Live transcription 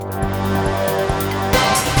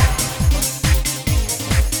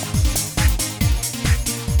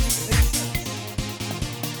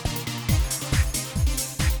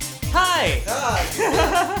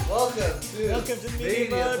welcome to the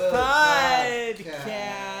Media Mode Podcast.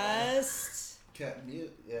 Cat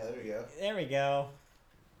mute. Yeah, there we go. There we go.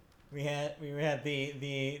 We had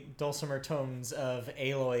the dulcimer tones of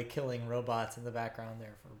Aloy killing robots in the background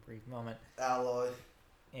there for a brief moment. Aloy.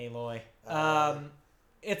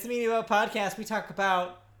 It's the Media Mode Podcast. We talk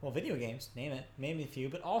about video games, name a few,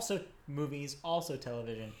 but also movies, also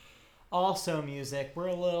television, also music. We're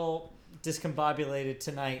a little discombobulated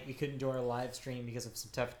tonight. We couldn't do our live stream because of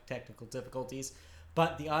some tough technical difficulties,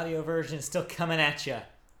 but the audio version is still coming at you.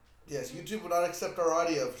 Yes, YouTube will not accept our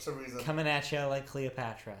audio for some reason. Coming at you like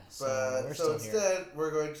Cleopatra. So instead, here.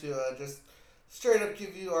 we're going to just straight up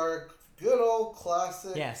give you our good old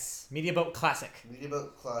classic. Yes, Media Boat Classic. Media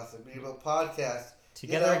Boat Classic. Media Boat Podcast.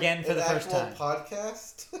 Together again for the first time.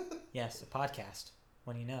 Podcast? Yes, a podcast.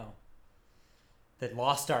 When you know. The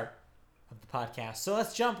lost art of the podcast. So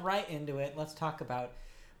let's jump right into it. Let's talk about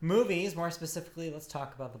movies. More specifically, let's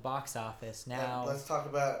talk about the box office. Now, let's talk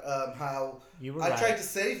about how you were I tried to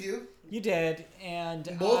save you. You did,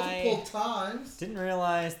 and multiple times. Didn't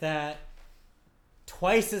realize that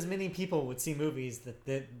twice as many people would see movies that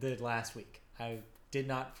did last week. I did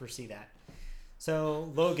not foresee that. So,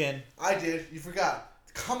 Logan. I did. You forgot.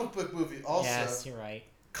 Comic book movie also. Yes, you're right.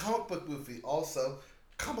 Comic book movie also.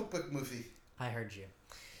 Comic book movie. I heard you.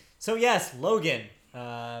 So, yes, Logan.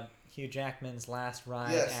 Hugh Jackman's last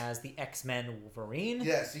ride as the X-Men Wolverine.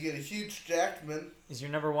 Yes, you get a Hugh Jackman. Is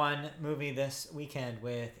your number one movie this weekend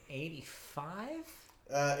with 88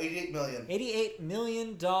 million. $88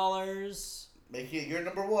 million. Making it your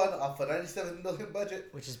number one off a $97 million budget.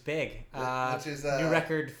 Which is big. Which is new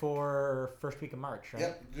record for first week of March, right?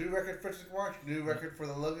 Yep, new record for first week of March. New record for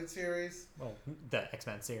the Logan series. Well, the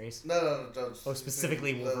X-Men series. No. Oh,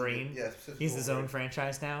 specifically Wolverine? Yeah, He's his own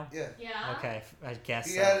franchise now? Yeah. Okay, I guess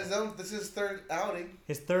He had his own. This is his third outing.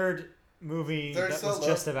 His third movie that was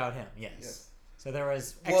just about him, yes. So there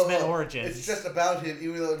was X-Men Origins. It's just about him,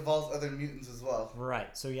 even though it involves other mutants as well.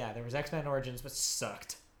 Right, so yeah, there was X-Men Origins, but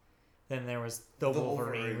sucked. Then there was the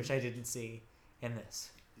Wolverine, which I didn't see in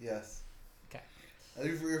this. Yes. Okay.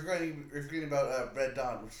 You're forgetting about Red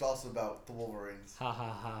Dawn, which is also about the Wolverines. Ha ha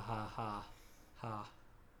ha ha ha. Ha.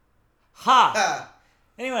 Ha!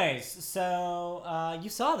 Anyways, so you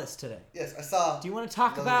saw this today. Yes, I saw. Do you want to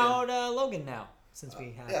talk about Logan now, since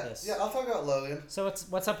we have this? Yeah, I'll talk about Logan. So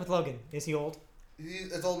what's up with Logan? Is he old?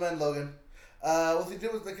 It's Old Man Logan. What they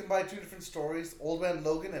did was they combined two different stories, Old Man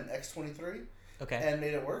Logan and X-23. Okay. And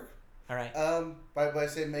made it work. All right. By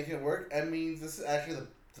saying making it work, that means this is actually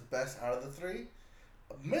the best out of the three.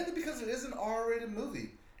 Mainly because it is an R-rated movie.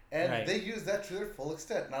 And they use that to their full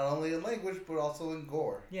extent, not only in language, but also in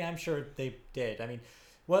gore. Yeah, I'm sure they did. I mean,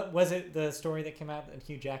 what was it, the story that came out that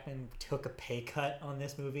Hugh Jackman took a pay cut on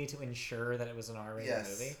this movie to ensure that it was an R-rated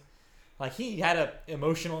movie? Like, he had an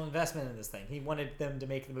emotional investment in this thing. He wanted them to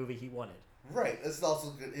make the movie he wanted. Right. This is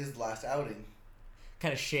also his last outing.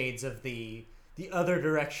 Kind of shades of the other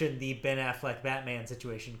direction the Ben Affleck Batman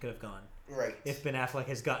situation could have gone. Right. If Ben Affleck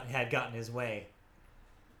had gotten his way.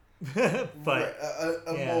 But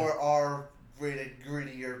more R-rated,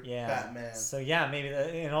 grittier Batman. So yeah, maybe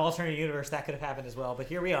in an alternate universe that could have happened as well. But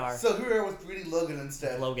here we are. So here we are with Greedy Logan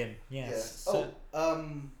instead. Logan, yes. So,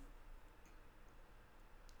 So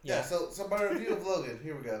my review of Logan.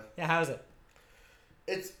 Here we go. Yeah, how is it?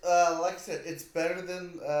 It's like I said, it's better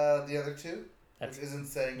than the other two. Which isn't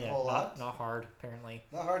saying a whole lot. Not hard, apparently.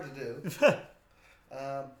 Not hard to do.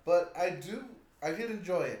 But I did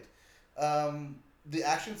enjoy it. The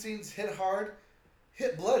action scenes hit hard,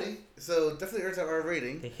 hit bloody, so definitely earns an R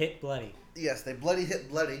rating. They hit bloody. Yes, they hit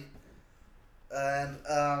bloody. And,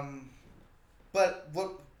 but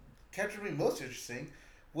what captured me most interesting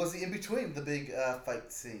was the in-between the big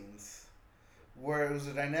fight scenes. Where it was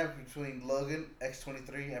a dynamic between Logan,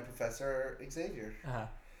 X-23, and Professor Xavier. Uh-huh.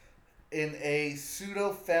 In a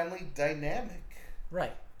pseudo-family dynamic.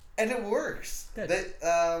 Right. And it works. Good. They,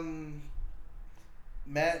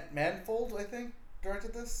 Manfold, I think,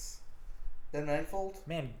 directed this. Ben Manfold?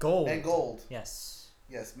 Mangold. Mangold. Yes.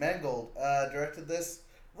 Yes, Mangold directed this.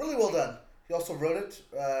 Really well done. He also wrote it.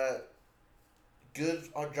 Good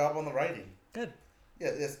job on the writing. Good.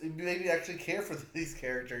 Yeah, yes. It made me actually care for these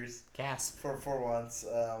characters. Gasp. For once.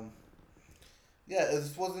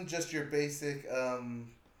 This wasn't just your basic...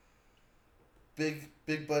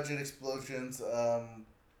 Big budget explosions,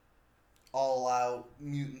 all out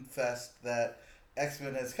mutant fest that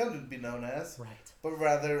X-Men has come to be known as. Right. But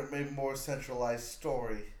rather a more centralized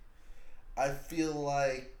story. I feel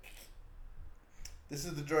like this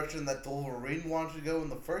is the direction that the Wolverine wanted to go in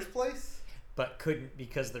the first place. But couldn't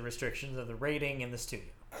because of the restrictions of the rating in the studio.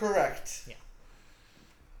 Correct. Yeah.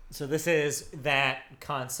 So this is that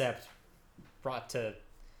concept brought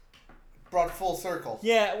full circle.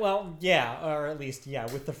 Yeah, well, yeah, or at least, yeah,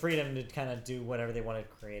 with the freedom to kind of do whatever they wanted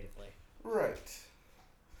creatively. Right.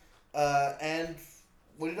 And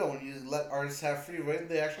what do you know? When you let artists have free reign,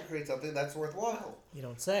 they actually create something that's worthwhile. You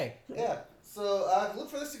don't say. Yeah. So look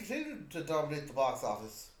for this to continue to dominate the box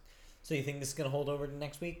office. So you think this is going to hold over to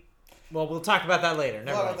next week? Well, we'll talk about that later.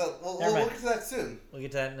 Never mind. We'll Never mind. get to that soon. We'll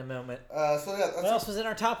get to that in a moment. So yeah, What else was in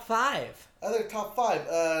our top 5? Other top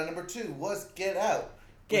 5. Number 2 was Get Out.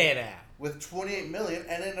 Get Out. With 28 million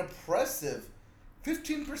and an impressive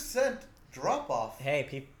 15% drop off.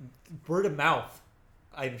 Hey, word of mouth,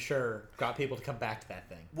 I'm sure, got people to come back to that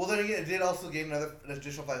thing. Well, then again, it did also gain an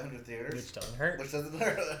additional 500 theaters. Which doesn't hurt. Which doesn't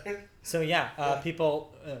hurt. So yeah,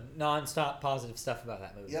 people non-stop positive stuff about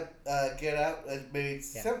that movie. Yep. Get Out made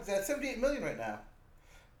 78 million right now.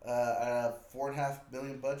 A $4.5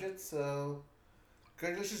 million budget. So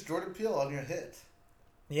congratulations, Jordan Peele, on your hit.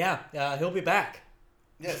 Yeah, he'll be back.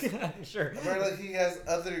 Yes. Sure. Apparently he has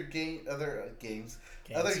other games, other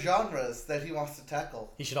genres that he wants to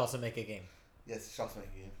tackle. He should also make a game. Yes, he should also make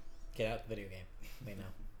a game. Get Out the video game. We know.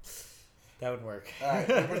 That would work. Alright,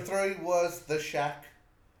 number 3 was The Shack.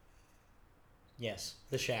 Yes,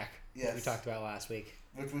 The Shack. Yes. We talked about last week.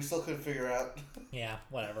 Which we still couldn't figure out. Yeah,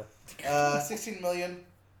 whatever. 16 million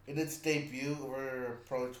in its debut, or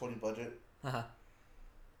probably 20 budget. Uh-huh.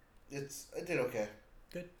 It did okay.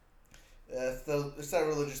 Good. It's that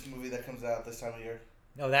religious movie that comes out this time of year.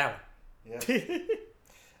 Oh, that Yeah. one.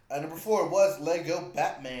 Number 4 was Lego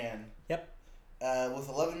Batman. Yep. With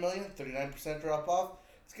 11 million, 39% drop off.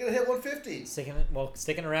 It's gonna hit 150.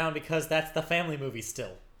 Sticking around because that's the family movie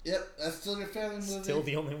still. Yep, that's still your family movie. Still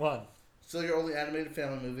the only one. Still your only animated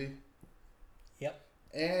family movie. Yep.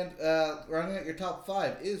 And rounding out your top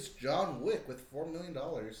 5 is John Wick with $4 million.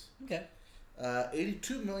 Okay.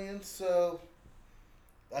 82 million, so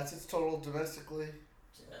that's its total domestically.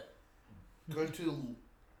 Going to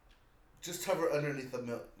just hover underneath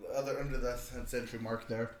under that 10th century mark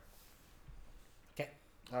there. Okay.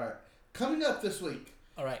 All right. Coming up this week,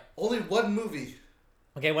 All right. only one movie.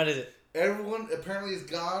 Okay, what is it? Everyone apparently has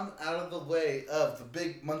gone out of the way of the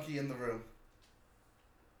big monkey in the room.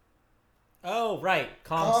 Oh, right.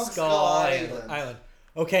 Kong Skull Island. Island.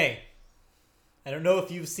 Okay. I don't know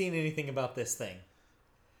if you've seen anything about this thing.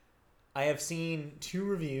 I have seen 2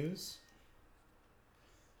 reviews.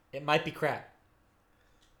 It might be crap.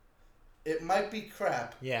 It might be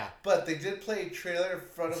crap. Yeah. But they did play a trailer in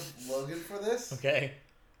front of Logan for this. Okay.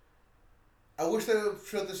 I wish they would have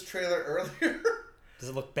showed this trailer earlier. Does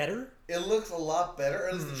it look better? It looks a lot better.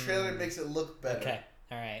 At least the trailer makes it look better. Okay.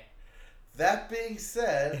 All right. That being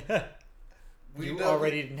said, you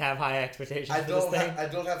already didn't have high expectations for this thing? I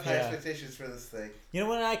don't have high expectations for this thing. You know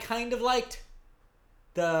what I kind of liked?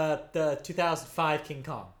 The 2005 King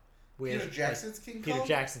Kong. Peter Jackson's King Kong? Peter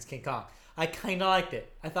Jackson's King Kong. I kind of liked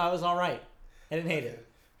it. I thought it was all right. I didn't hate it.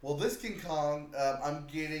 Well, this King Kong, I'm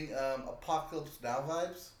getting Apocalypse Now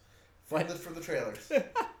vibes from the trailers.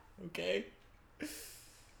 Okay.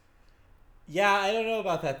 Yeah, I don't know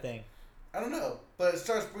about that thing. I don't know, but it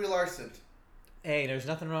stars Brie Larson. Hey, there's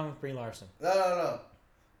nothing wrong with Brie Larson. No.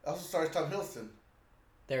 It also stars Tom Hiddleston.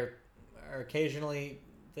 There are occasionally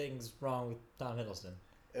things wrong with Tom Hiddleston.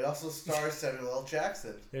 It also stars Samuel L.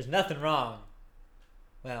 Jackson. There's nothing wrong.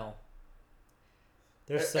 Well,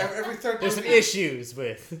 there's some issues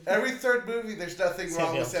with every third movie. There's nothing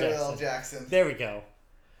wrong with Samuel L. Jackson. There we go.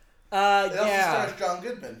 It also stars John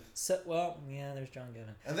Goodman. There's John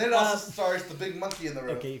Goodman. And then it also stars the big monkey in the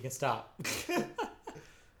room. Okay, you can stop.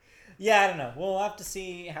 Yeah, I don't know. We'll have to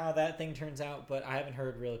see how that thing turns out, but I haven't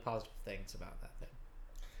heard really positive things about that thing.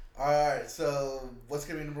 Alright, so what's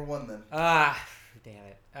going to be number 1 then? Damn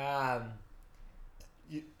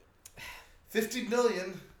it. 50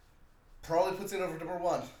 million probably puts it over number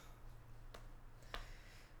 1.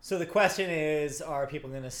 So the question is, are people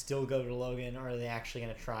going to still go to Logan, or are they actually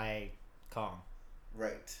going to try Kong?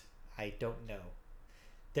 Right. I don't know.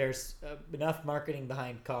 There's enough marketing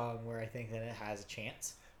behind Kong where I think that it has a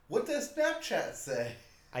chance. What does Snapchat say?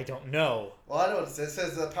 I don't know. Well, I know what it says.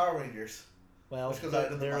 It says Power Rangers. Well,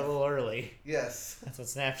 they're a little early. Yes. That's what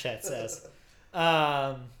Snapchat says.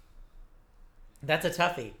 That's a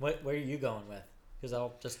toughie. Where are you going with? Because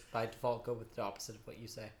I'll just by default go with the opposite of what you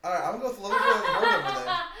say. Alright, I'm going to go with Logan as the holdover then.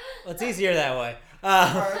 Well, it's easier that way.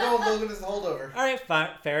 Alright, I'm going with Logan as the holdover. Alright, fine.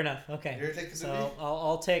 Fair enough. Okay. You're taking the So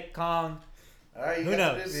I'll take Kong. Alright, you Who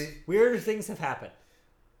got knows? the Weirder things have happened.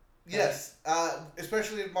 Yes,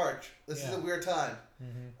 especially in March. This is a weird time.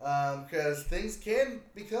 Because things can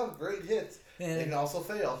become great hits. They can also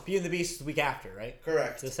fail. Beauty and the Beast is the week after, right?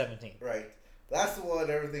 Correct. It's the 17th. Right. That's the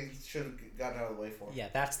one everything should have gotten out of the way for. Yeah,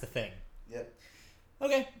 that's the thing. Yep.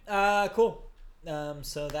 Okay. Cool.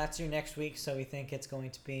 So that's your next week. So we think it's going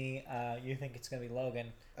to be. You think it's going to be Logan.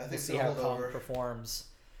 I think We'll see so. how Hold Kong over. performs.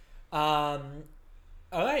 All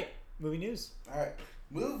right. Movie news. All right.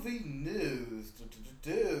 Movie news.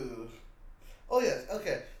 Oh yes.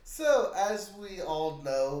 Okay. So as we all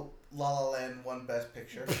know, La La Land won Best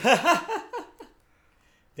Picture.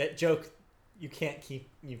 That joke. You can't keep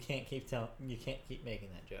making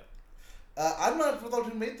that joke. I'm not the one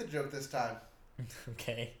who made the joke this time.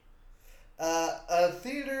 Okay. A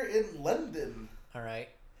theater in London All right.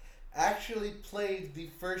 actually played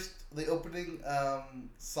the opening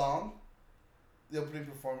song, the opening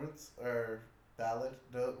performance or ballad.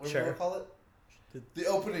 No, what do you want to call it? The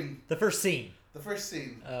opening, The first scene the first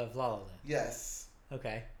scene. of La La Land. Yes.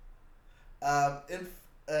 Okay.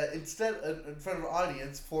 Instead in front of an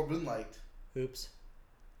audience for Moonlight. Oops.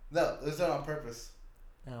 No, it was done on purpose.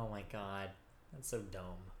 Oh my god. That's so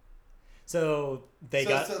dumb. So they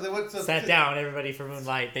went sat down, everybody for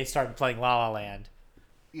Moonlight. They started playing La La Land.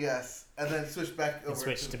 Yes, and then switched back over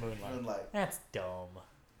Switched to Moonlight. That's dumb.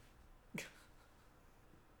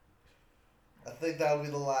 I think that will be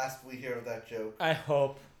the last we hear of that joke. I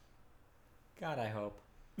hope. God, I hope.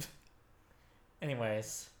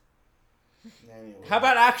 Anyways. Anyway. How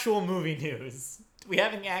about actual movie news? Do we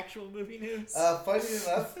have any actual movie news? Funny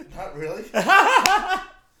enough, not really.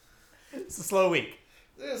 It's a slow week.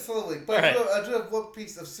 It's a slow week, but Right. I do have one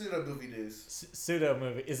piece of pseudo movie news. Pseudo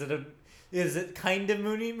movie. Is it kind of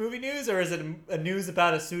movie news, or is it a news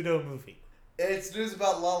about a pseudo movie? It's news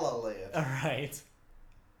about La La Land. All right.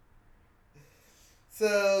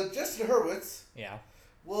 So Justin Hurwitz Yeah.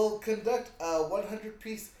 will conduct a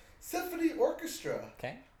 100-piece symphony orchestra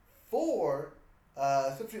Okay. for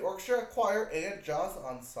symphony orchestra, choir, and jazz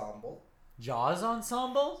ensemble. Jaws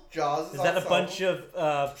ensemble. Jaws Is that a ensemble. bunch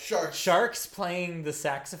of Sharks? sharks playing the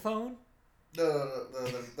saxophone? No.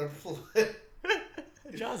 They're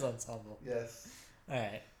Jaws ensemble. yes. All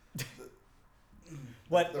right.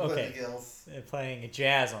 What? They're playing Okay. the gills. They're playing a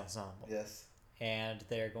jazz ensemble. Yes. And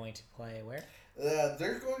they're going to play where?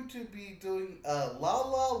 They're going to be doing La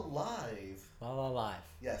La Live. La La Live.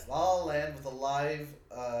 Yes, La La Land with a live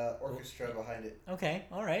orchestra behind it. Okay.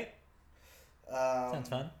 All right. Sounds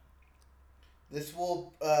fun. This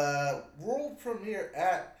will world premiere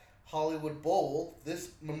at Hollywood Bowl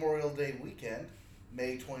this Memorial Day weekend,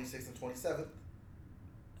 May 26th and 27th.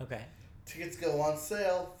 Okay. Tickets go on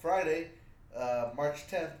sale Friday, March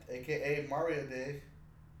 10th, aka Mario Day.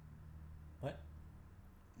 What?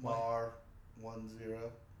 Mar 10.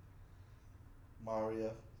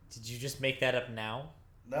 Mario. Did you just make that up now?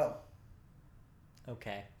 No.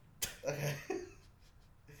 Okay. Okay.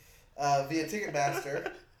 Via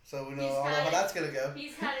Ticketmaster, so we know how that's gonna go.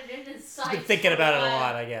 He's had it in his sights. I've been thinking about it a while.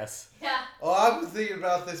 lot, I guess. Yeah. Oh, I've been thinking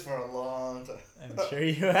about this for a long time. I'm sure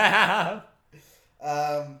you have.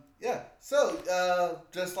 Yeah. So,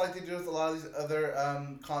 just like they do with a lot of these other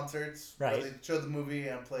concerts, Right. where they show the movie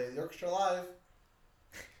and play the orchestra live.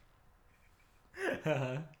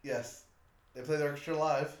 Yes, they play the orchestra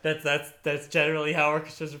live. That's generally how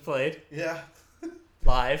orchestras are played. Yeah.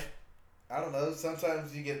 Live. I don't know.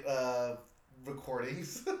 Sometimes you get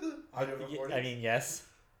recordings, audio recordings. I mean, yes.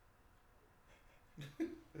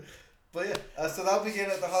 But yeah, so that'll begin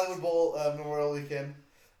at the Hollywood Bowl Memorial Weekend.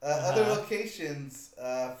 Other locations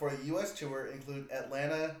for a U.S. tour include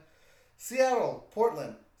Atlanta, Seattle,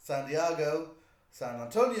 Portland, San Diego, San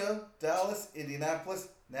Antonio, Dallas, Indianapolis,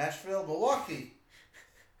 Nashville, Milwaukee,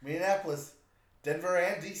 Minneapolis, Denver,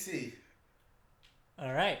 and D.C.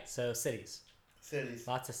 All right. So cities. cities.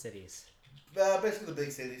 Lots of cities. Basically the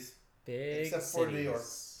big cities Big Except cities. for New York.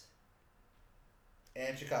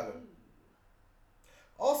 and Chicago.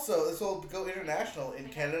 Also, this will go international in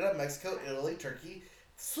Canada, Mexico, Italy, Turkey,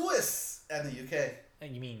 Swiss, and the UK.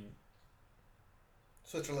 You mean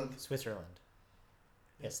Switzerland. Switzerland?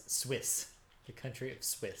 Yes, Swiss. The country of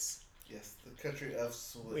Swiss. Yes, the country of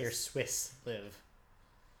Swiss. Where Swiss live.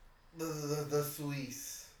 The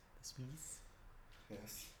Swiss. The Swiss.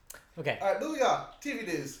 Yes. Okay. All right, moving on. TV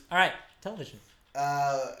news. All right. Television.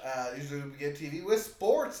 Usually we begin TV with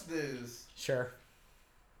sports news. Sure.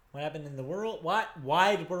 What happened in the world? What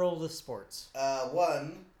wide world of sports?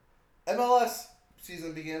 One, MLS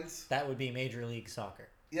season begins. That would be Major League Soccer,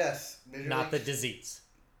 Yes, Major not the League. disease.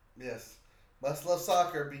 Yes, Must Love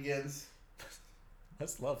Soccer begins.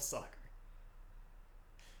 Let's love soccer.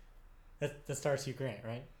 That stars Hugh Grant,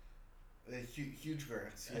 right? Huge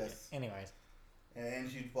grants, Okay. yes, Anyways, and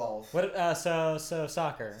huge balls. what? So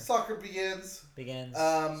soccer Soccer begins. begins.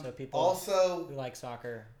 Um, So people Also, who like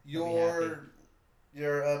soccer will be happy.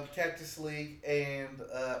 your Cactus League and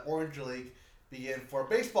Orange League begin for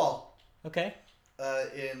baseball. Okay.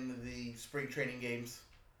 In the spring training games.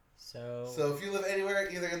 So So if you live anywhere,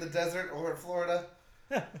 either in the desert or in Florida,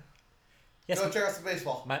 yes, go check out some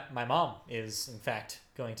baseball. my mom is in fact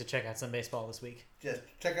going to check out some baseball this week. Just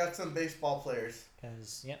check out some baseball players.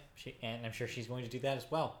 Because and I'm sure she's going to do that as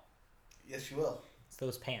well. Yes, you will. It's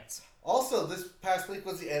those pants. Also, this past week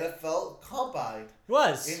was the NFL Combine It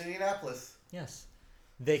was. in Indianapolis. Yes.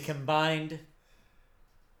 They combined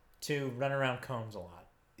to run around combs a lot.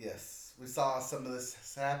 Yes, we saw some of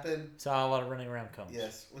this happen. Saw a lot of running around combs.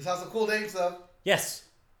 Yes, we saw some cool names though. Yes.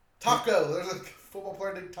 Taco. There's a football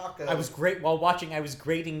player named Taco. I was great while watching. I was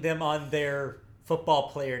grading them on their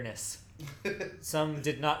football playerness. Some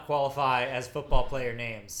did not qualify as football player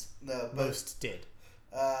names. No, but Most did.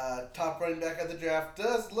 top running back of the draft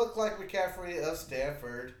does look like McCaffrey of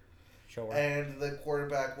Stanford, Sure. and the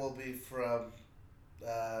quarterback will be from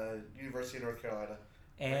University of North Carolina.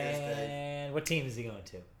 And what team is he going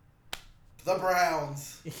to? The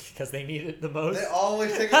Browns. Because they need it the most. They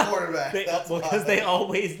always take a quarterback. That's why. Because they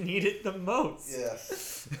always need it the most.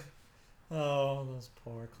 Yes. Oh, those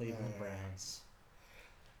poor Cleveland Yeah. Browns.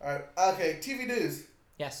 All right. Okay. TV news.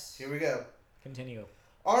 Yes. Here we go. Continue.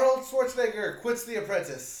 Arnold Schwarzenegger quits The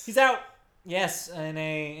Apprentice He's out. Yes, in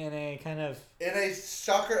a kind of, in a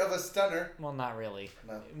shocker of a stunner. well, not really.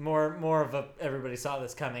 No. More of a everybody saw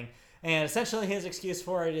this coming. And essentially his excuse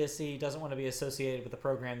for it is he doesn't want to be associated with a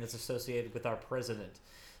program that's associated with our president,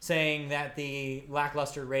 saying that the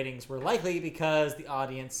lackluster ratings were likely because the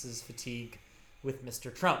audience's fatigue with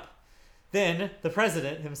Mr. Trump. Then the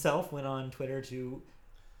president himself went on Twitter to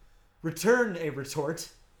return a retort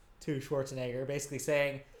to Schwarzenegger, basically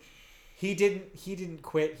saying he didn't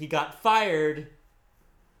quit, he got fired.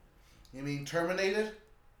 You mean terminated?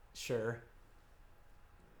 Sure.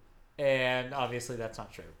 And obviously that's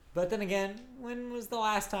not true. But then again, when was the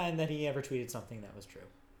last time that he ever tweeted something that was true?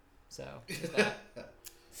 So, there's that.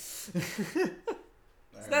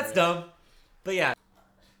 So that's dumb. But yeah.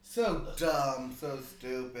 So dumb, so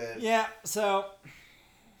stupid. Yeah, so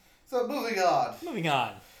So moving on. moving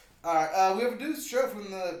on. All right, we have a news show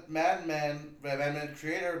from the Madman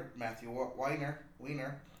creator Matthew Weiner.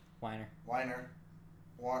 Weiner.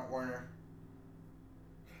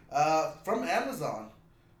 From Amazon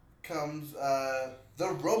comes the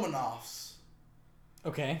Romanovs,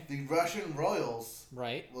 Okay. the Russian royals,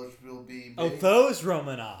 Right. which will be Oh, big. those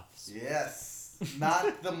Romanovs. Yes,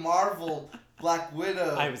 not the Marvel Black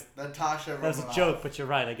Widow. Natasha Romanoff. That was a joke, but you're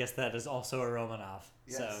right. I guess that is also a Romanov.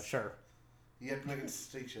 So, Yes. sure. You have to make a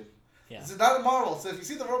distinction. Yeah. This is not a Marvel, so if you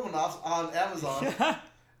see the Romanovs on Amazon,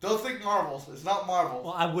 don't think Marvel. It's not Marvel.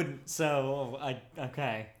 Well, I wouldn't. So,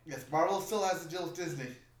 okay. Yes, Marvel still has to deal with Disney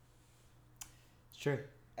It's true.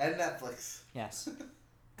 and Netflix. Yes.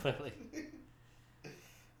 Clearly.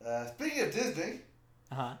 Speaking of Disney,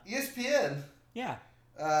 Uh-huh. ESPN. Yeah.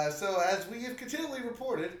 So as we have continually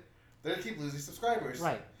reported, they're going to keep losing subscribers.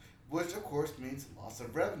 Right. Which, of course, means loss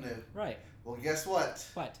of revenue. Right. Well, guess what?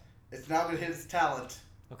 What? It's now going to hit its talent.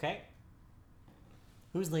 Okay.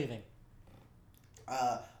 Who's leaving?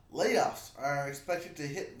 Layoffs are expected to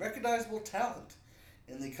hit recognizable talent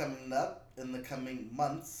in the coming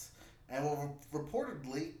months, and will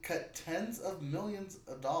reportedly cut tens of millions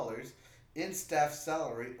of dollars in staff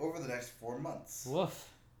salary over the next 4 months. Woof.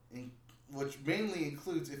 Which mainly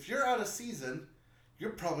includes, if you're out of season,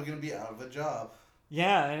 you're probably going to be out of a job.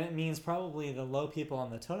 Yeah, and it means probably the low people on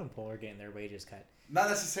the totem pole are getting their wages cut. Not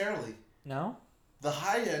necessarily. No? The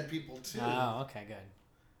high-end people, too. Oh, okay, good.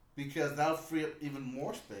 Because that'll free up even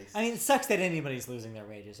more space. I mean, it sucks that anybody's losing their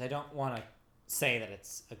wages. I don't want to say that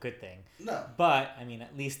it's a good thing. No. But, I mean,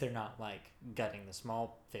 at least they're not, like, gutting the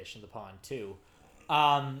small fish in the pond, too.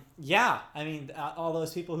 Yeah, I mean, all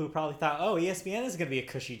those people who probably thought, oh, ESPN is going to be a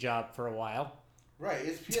cushy job for a while. Right,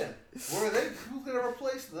 ESPN. Where are they? Who's going to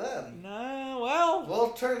replace them? No, well, Well,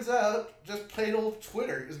 it turns out just plain old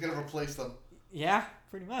Twitter is going to replace them. yeah,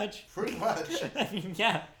 pretty much. Pretty much. I mean,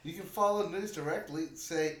 yeah. You can follow news directly,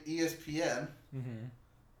 say ESPN, Mm-hmm.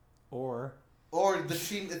 Or or the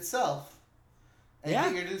team itself, and Yeah.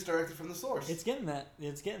 get your news directly from the source. it's getting that way.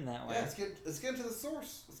 Yeah, let's get to the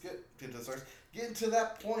source. Let's get to the source. Get to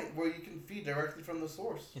that point where you can feed directly from the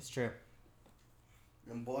source. It's true.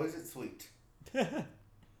 And boys, it's sweet.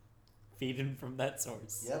 Feeding from that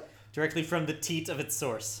source. Yep. Directly from the teat of its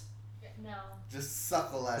source. No. Just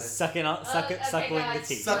suckle at it. Sucking on, Okay, suckling the guys.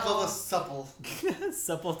 teat. Suckle the No. supple.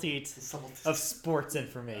 Supple teat The supple. of sports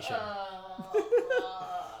information.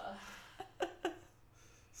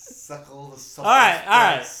 Suckle the supple. All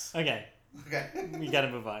right. spreads. Okay, Okay. we gotta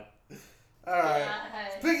move on. All right.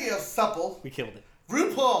 Yeah. Speaking of supple, We killed it.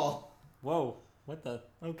 RuPaul. Whoa, what the?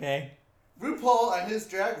 Okay. RuPaul and his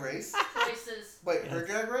drag race races. Wait, her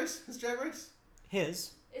drag race? His drag race?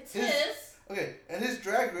 His. It's His- his. Okay, and his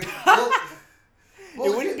drag race. Well,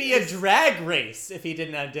 It wouldn't be a drag race if he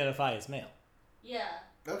didn't identify as male. Yeah.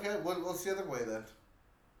 Okay, what's the other way then?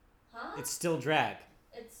 Huh? It's still drag.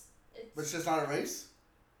 It's. But it's just not a race?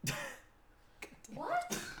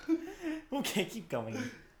 What? Okay, keep going.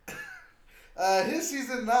 His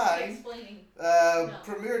season I'm 9 explaining.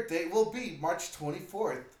 premiere date will be March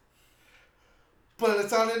 24th. But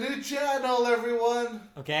it's on a new channel, everyone.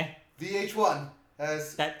 Okay, VH1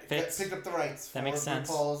 has That fits. picked up the rights That for makes sense.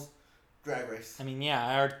 RuPaul's Drag Race. I mean,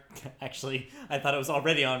 yeah, actually, I thought it was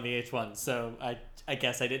already on VH1, so I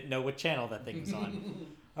guess I didn't know what channel that thing was on.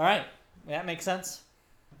 All right, that makes sense.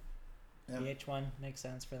 Yep. VH1 makes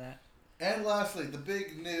sense for that. And lastly, the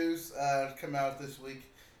big news come out this week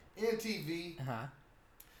in TV Uh-huh.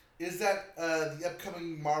 is that the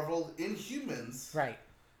upcoming Marvel Inhumans Right.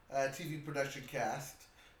 TV production cast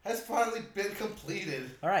has finally been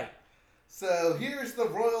completed. All right. So here's the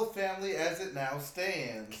royal family as it now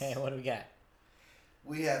stands. Okay, what do we got?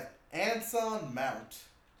 We have Anson Mount,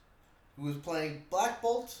 who is playing Black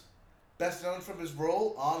Bolt, best known from his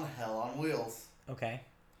role on Hell on Wheels. Okay.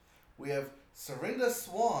 We have Serinda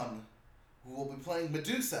Swan, who will be playing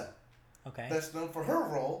Medusa, Okay. best known for her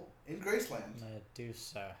role in Graceland.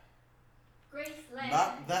 Medusa. Graceland.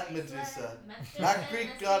 Not that Graceland, Medusa. Medusa, Not Greek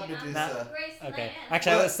god Medusa. Medusa. Graceland. Okay.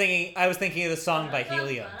 Actually, But- I was thinking of the song by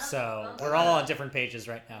Helium, so we're all on different pages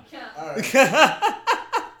right now. Yeah. Alright.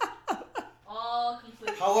 All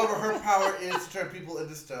completely. However, her power is to turn people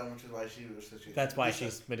into stone, which is why she was such a That's why Medusa.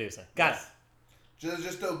 she's Medusa. Got it.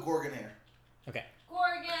 Just no Gorgon hair. Okay.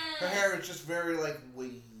 Gorgon. Her hair is just very like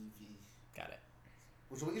wavy. Got it.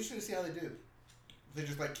 Which will be interesting to see how they do. They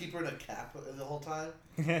just like keep her in a cap the whole time,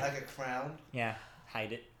 like a crown. Yeah.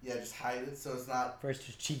 Hide it Yeah, just hide it so it's not. for a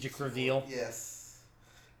strategic reveal. Yes.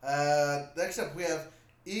 Next up we have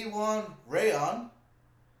Ewan Rayon.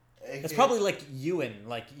 It's probably like Ewan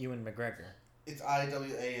McGregor. It's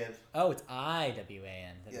IWAN. Oh, it's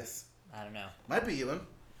IWAN. Yes. I don't know. Might be Ewan.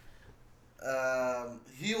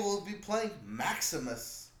 He will be playing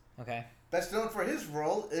Maximus, Okay. best known for his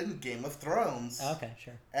role in Game of Thrones Okay,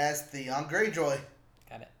 sure. as Theon Greyjoy,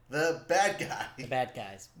 Got it. the bad guy. The bad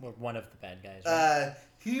guys. Or one of the bad guys. Right?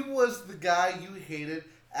 He was the guy you hated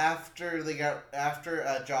after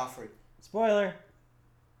Joffrey. Spoiler.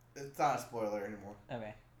 It's not a spoiler anymore.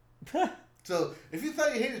 Okay. So if you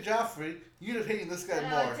thought you hated Joffrey, you'd have hated this guy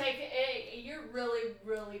more. You're really,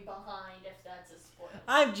 really behind if that's a spoiler.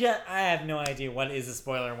 I have no idea what is a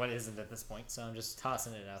spoiler and what isn't at this point, so I'm just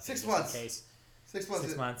tossing it out. 6 there months. Just in case. 6 months.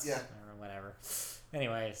 6 months. Yeah. Or whatever.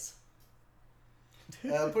 Anyways.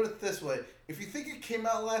 Put it this way: if you think it came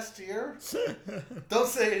out last year, don't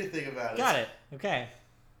say anything about it. Got it. Okay.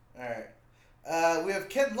 All right. We have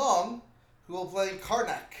Ken Long, who will play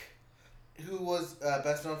Karnak, who was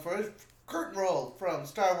best known for his curtain role from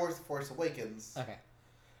Star Wars: The Force Awakens. Okay.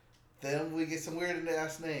 Then we get some weird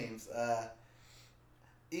ass names.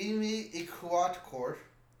 Amy Ikwatkour,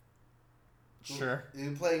 Sure.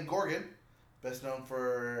 who playing Gorgon, best known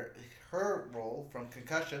for her role from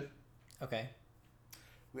Concussion. Okay.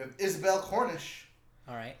 We have Isabel Cornish,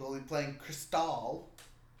 All right. who will be playing Crystal,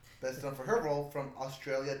 best known for her role from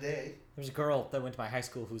Australia Day. There's a girl that went to my high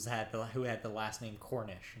school who had the last name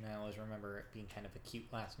Cornish, and I always remember it being kind of a cute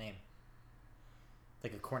last name,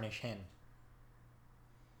 like a Cornish hen.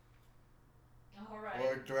 All right.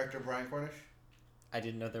 Or director Brian Cornish. I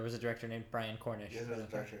didn't know there was a director named Brian Cornish. Yes, but there's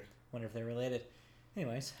a director. Wonder if they're related.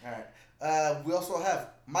 Anyways. All right. We also have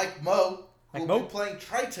Mike Moe, who Mike will Moe? be playing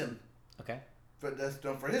Triton, Okay. that's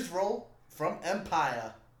known for his role from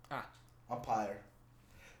Empire. Ah. Empire.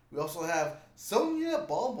 We also have Sonia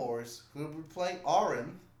Balmores, who will be playing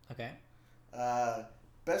Auron, Okay.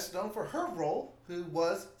 best known for her role, who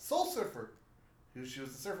was Soul Surfer. She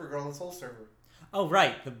was the surfer girl in Soul Surfer. Oh,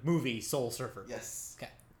 right. The movie Soul Surfer. Yes.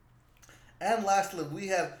 Okay. And lastly, we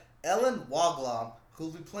have Ellen Woglam, who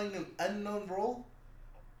will be playing an unknown role,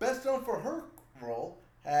 best known for her role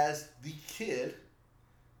as the kid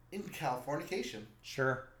in Californication,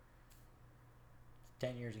 Sure.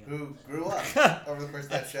 10 years ago. who grew up over the course of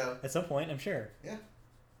that show. At some point, I'm sure. Yeah.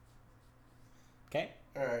 Okay.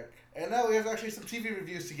 All right. And now we have actually some TV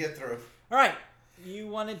reviews to get through. All right. You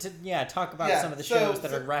wanted to, talk about Yeah, some of the so- shows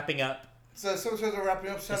that are wrapping up. So some shows are wrapping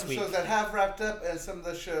up, some This week. shows that have wrapped up, and some of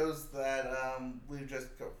the shows that we just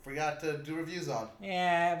forgot to do reviews on.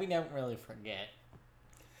 Yeah, we don't really forget.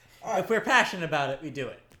 All right. If we're passionate about it, we do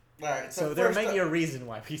it. All right. So there first may be up- a reason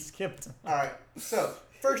why we skipped. All right. So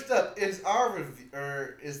first up is our review,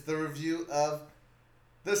 is the review of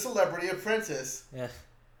The Celebrity Apprentice, Yeah.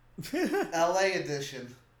 LA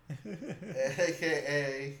edition.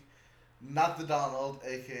 aka not the Donald,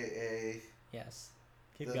 aka Yes.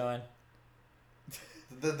 Keep The- going.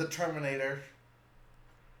 the Terminator,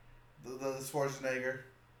 the Schwarzenegger,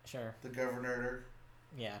 Sure. the Governor.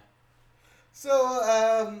 Yeah.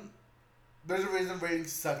 So, there's a reason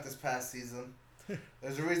ratings sucked this past season.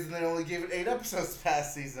 There's a reason they only gave it 8 episodes this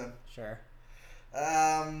past season. Sure.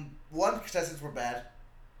 One, contestants were bad.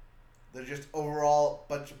 They're just overall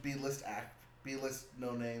bunch of B-list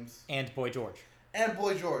no names. And Boy George. And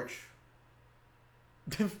Boy George.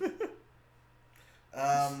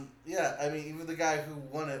 Yeah, I mean, even the guy who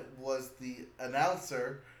won it was the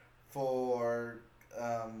announcer for,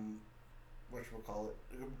 whatchamacallit,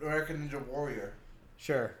 American Ninja Warrior.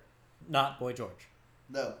 Sure. Not Boy George.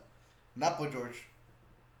 No, not Boy George.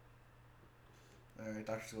 Alright,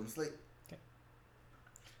 Doctor's going to sleep. Okay.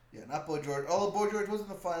 Yeah, not Boy George. Although Boy George was in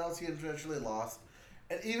the finals, he eventually lost.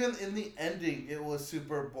 And even in the ending, it was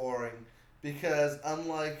super boring. Because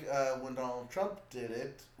unlike when Donald Trump did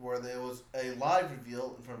it, where there was a live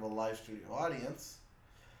reveal in front of a live studio audience,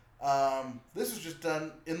 this was just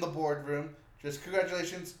done in the boardroom. Just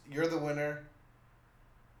congratulations, you're the winner.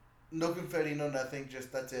 No confetti, no nothing.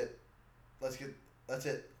 Just that's it. That's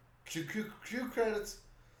it. Cue credits.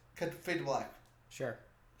 Cut fade to black. Sure.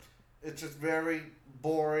 It's just very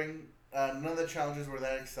boring. None of the challenges were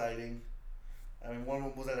that exciting. I mean, one of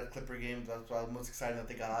them was at a Clipper game. That's why the most exciting that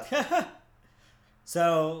they got.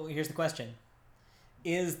 So, here's the question.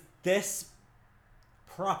 Is this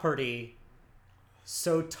property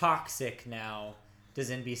so toxic now, does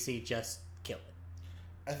NBC just kill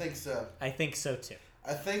it? I think so. I think so, too.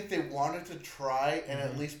 I think they wanted to try and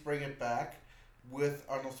at least bring it back with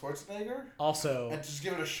Arnold Schwarzenegger. Also, And just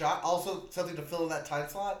give it a shot. Also, something to fill in that time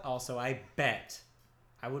slot. I bet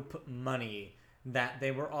I would put money that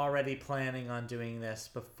they were already planning on doing this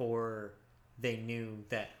before they knew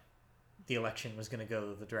that the election was going to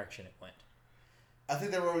go the direction it went. I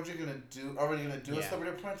think they were already going to do a Yeah. Celebrity They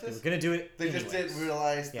were Apprentice. going to do it They just anyways. didn't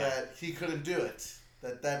realize Yeah. that he couldn't do it.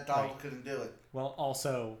 That Donald Right. couldn't do it. Well,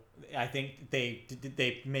 also, I think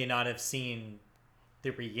they may not have seen the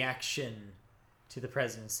reaction to the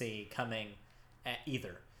presidency coming at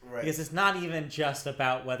either. Right. Because it's not even just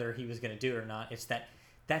about whether he was going to do it or not. It's that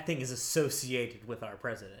thing is associated with our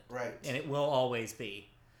president. Right. And it will always be.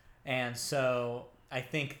 And so I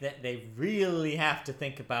think that they really have to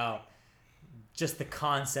think about just the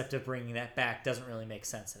concept of bringing that back doesn't really make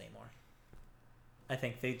sense anymore. I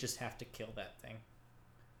think they just have to kill that thing.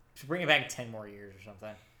 Should bring it back in 10 more years or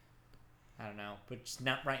something. I don't know. But just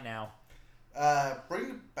not right now. Bring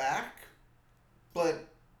it back, but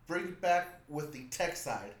bring it back with the tech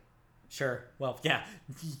side. Sure. Well, yeah.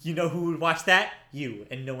 You know who would watch that? You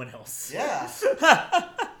and no one else. Yeah.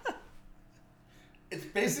 It's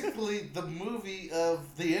basically the movie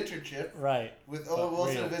of The Internship Right. with But Owen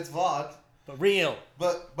Wilson real. and Vince Vaughn, But real.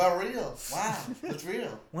 but real. Wow, it's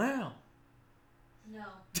real. Wow. No.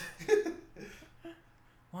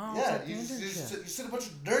 Wow. Yeah, it's like you the just internship. you sit a bunch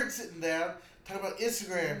of nerds sitting down talking about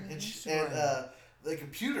Instagram and Instagram. the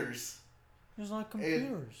computers There's like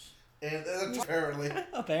computers. and apparently.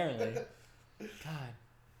 Apparently. God.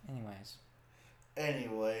 Anyways.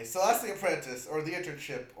 Anyway, so that's The Apprentice or The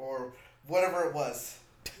Internship or whatever it was.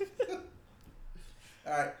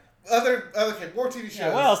 All right, okay, more TV shows.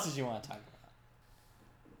 Yeah, what else did you want to talk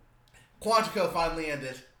about? Quantico finally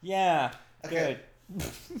ended. Yeah. Okay. Good.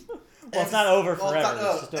 Well, it's not over Well, forever.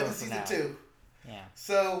 no, It's just over and for season now. 2. Yeah.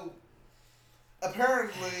 So,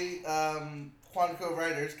 apparently, Quantico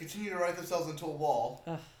writers continue to write themselves into a wall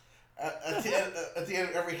Ugh. at the end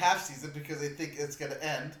of every half season because they think it's going to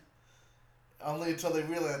end. Only until they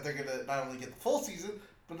realize that they're going to not only get the full season,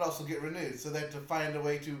 but also get renewed. So they have to find a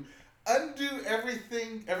way to undo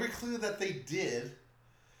everything, every clue that they did,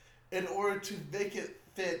 in order to make it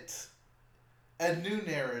fit a new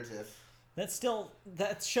narrative.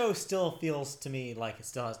 That show still feels to me like it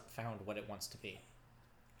still hasn't found what it wants to be.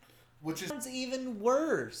 Which is It's even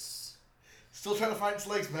worse. still trying to find its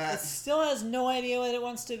legs, It Matt. still has no idea what it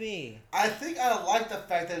wants to be. I think I like the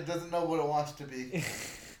fact that it doesn't know what it wants to be.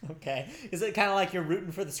 Okay. Is it kind of like you're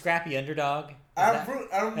rooting for the scrappy underdog? Is I'm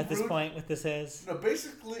that at this point what this is? No,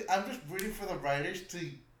 basically, I'm just rooting for the writers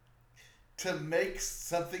to make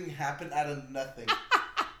something happen out of nothing.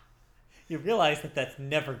 You realize that that's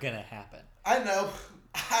never going to happen. I know.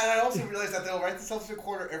 I also realize that they'll write themselves a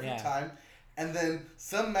corner every Yeah. time, and then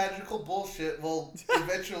some magical bullshit will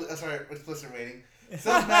eventually. Sorry, explicit rating.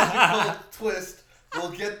 Some magical twist will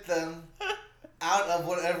get them out of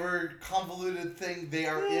whatever convoluted thing they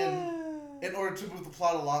are in order to move the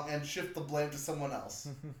plot along and shift the blame to someone else.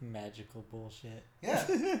 Magical bullshit. Yeah.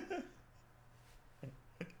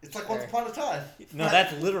 It's like Sure. Once Upon a Time. No,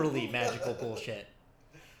 that's literally magical bullshit.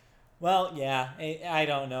 Well, yeah, I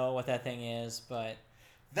don't know what that thing is, but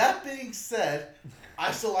That being said,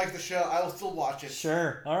 I still like the show. I will still watch it.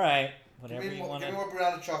 sure, all right, Give whatever me you more, want give me to more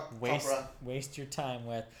Brianna waste Chopra. waste your time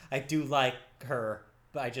with. I do like her,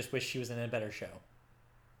 but I just wish she was in a better show.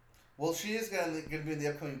 Well, she is gonna be in the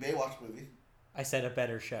upcoming Baywatch movie. I said a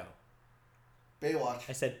better show. Baywatch.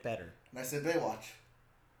 I said better. And I said Baywatch.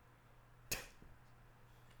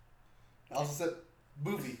 I also said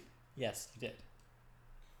movie. Yes, you did.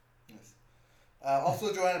 Yes.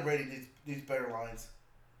 Also, Joanna Brady needs better lines.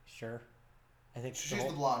 Sure. I think She's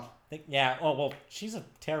the blonde. yeah. Oh well, she's a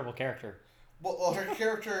terrible character. Well, her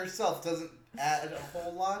character herself doesn't add a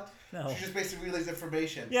whole lot. No. She just basically relays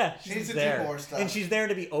information. Yeah, She she's needs to there, do more stuff. and she's there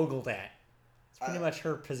to be ogled at. It's pretty Uh, much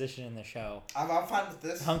her position in the show. I'm fine with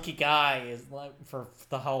this. Hunky guy is like for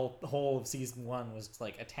the whole of season 1 was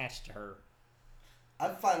like attached to her.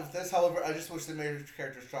 I'm fine with this. However, I just wish they made her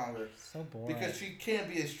character stronger. So boring. Because she can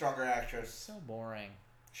be a stronger actress. So boring.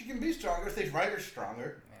 She can be stronger if they write her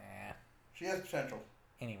stronger. Nah. She has potential.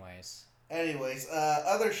 Anyways,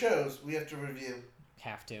 Other shows we have to review.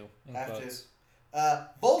 have to in Have quotes. to.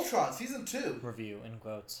 Voltron Season 2. Review in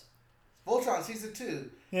quotes. Voltron Season 2.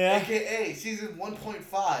 Yeah. AKA Season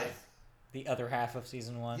 1.5. The other half of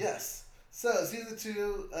season 1. Yes. So, Season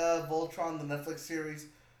 2, Voltron, the Netflix series,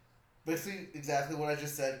 basically exactly what I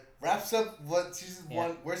just said, wraps up what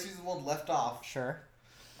where Season 1 left off. Sure.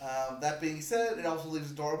 That being said, it also leaves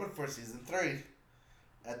the door open for Season 3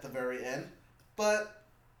 at the very end. But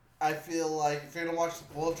I feel like if you're going to watch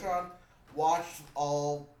Voltron, watch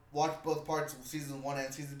both parts of Season 1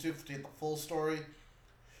 and Season 2 to get the full story.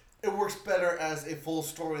 It works better as a full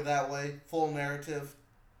story that way, full narrative.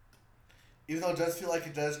 Even though it does feel like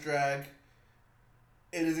it does drag,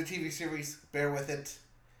 it is a TV series, bear with it,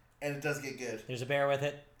 and it does get good. There's a bear with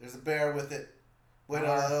it. There's a bear with it. Wait, no,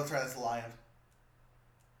 I'll try this lion.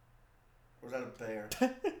 Or is that a bear?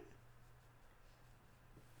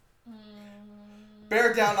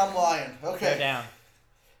 Bear down, I'm lion. Okay. Bear down.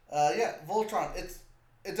 Yeah, Voltron.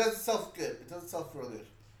 It does itself good. It does itself real good.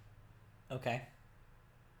 Okay.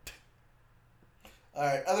 All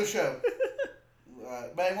right, other show.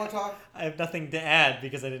 Man, you want to talk? I have nothing to add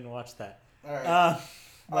because I didn't watch that. All right. All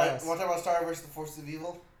All right. Want to talk about Star vs. the Forces of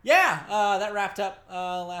Evil? Yeah, that wrapped up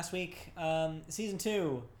last week. Season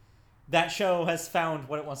 2, that show has found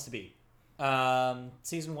what it wants to be.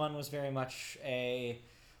 Season 1 was very much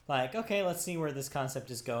okay, let's see where this concept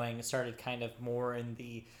is going. It started kind of more in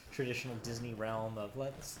the traditional Disney realm of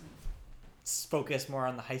let's focus more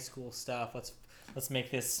on the high school stuff. Let's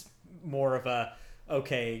make this more of a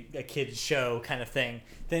kid's show kind of thing.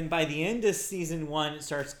 Then by the end of season 1,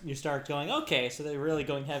 you start going, okay, so they're really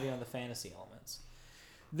going heavy on the fantasy elements.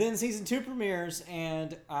 Then season 2 premieres,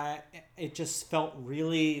 and it just felt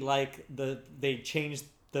really like they changed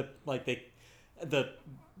the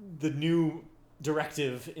new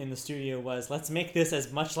directive in the studio was let's make this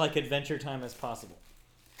as much like Adventure Time as possible.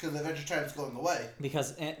 Because Adventure Time is going away.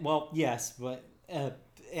 Because yes, but and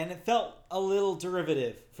it felt a little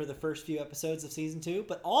derivative for the first few episodes of season 2,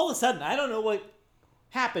 but all of a sudden I don't know what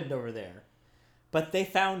happened over there, but they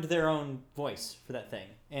found their own voice for that thing,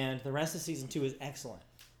 and the rest of season 2 is excellent.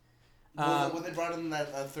 When they brought in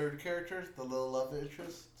that third character, the little love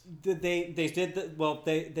interest? They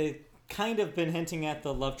kind of been hinting at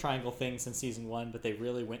the love triangle thing since season 1, but they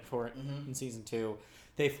really went for it in season 2.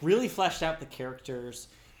 They've really fleshed out the characters.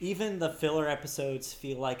 Even the filler episodes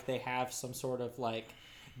feel like they have some sort of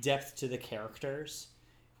depth to the characters,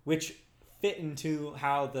 which fit into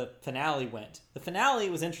how the finale went. The finale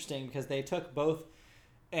was interesting because they took both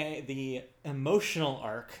the emotional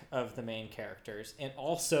arc of the main characters and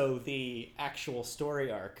also the actual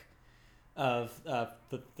story arc of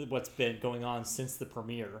what's been going on since the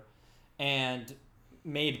premiere, and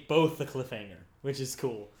made both the cliffhanger, which is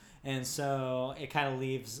cool. And so it kind of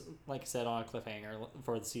leaves, like I said, on a cliffhanger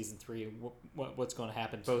for the season 3, what's going to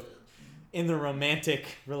happen, both in the romantic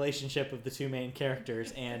relationship of the two main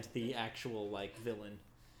characters and the actual villain.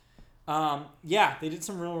 They did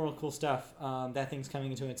some real cool stuff. That thing's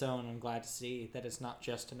coming into its own. I'm glad to see that it's not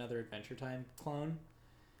just another Adventure Time clone.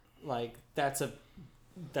 That's a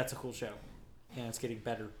cool show, and it's getting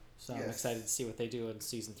better. So I'm excited to see what they do in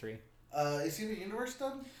season 3. Is Steven Universe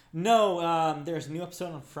done? No, there's a new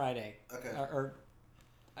episode on Friday. Okay. Or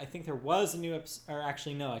I think there was a new episode. Or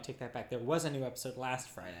actually, no, I take that back. There was a new episode last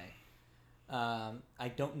Friday.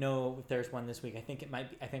 I don't know if there's one this week. I think it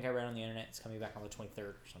might be. I think I read on the internet it's coming back on the 23rd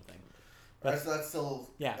or something. But That's still...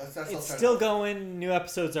 yeah, that's it's still going. New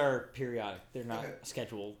episodes are periodic. They're not Okay.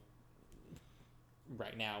 scheduled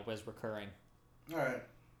right now as recurring. All right.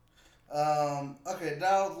 Okay,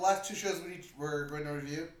 now the last two shows we're going to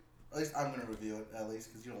review. At least I'm going to review it, at least,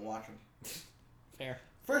 because you don't watch them. Fair.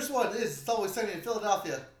 First one is It's Always Sunny in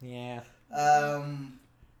Philadelphia. Yeah.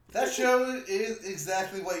 That show is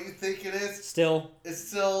exactly what you think it is. Still. It's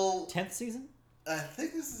still... 10th season? I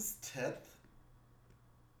think this is 10th.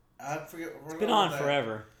 I forget. It's been on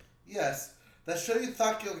forever. Yes. That show you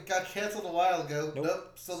thought got canceled a while ago.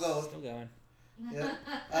 Nope. Still going. Still going. Yeah.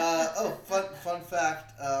 Fun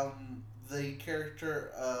fact. The character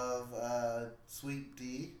of Sweet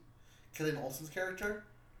D, Killian Olsen's character,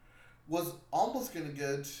 was almost going to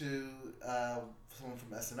go to someone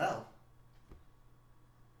from SNL.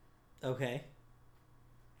 Okay.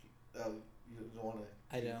 Oh, you don't want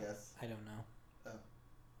to guess? I don't know. Oh.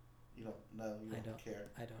 You don't know? You don't care?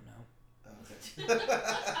 I don't know. Oh, okay.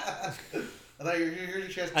 I thought you were your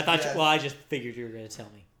chance to I thought guess. I just figured you were going to tell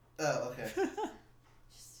me. Oh, okay.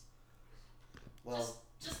 Well,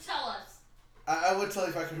 just tell us. I would tell you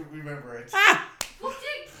if I could remember it. Ah! What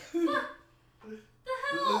the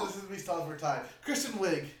hell? This is me stalling for time. Kristen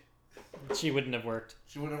Wiig. She wouldn't have worked.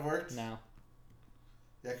 She wouldn't have worked? No.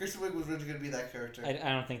 Yeah, Kristen Wiig was really going to be that character. I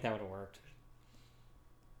don't think that would have worked.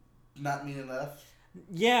 Not mean enough?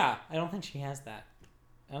 Yeah, I don't think she has that.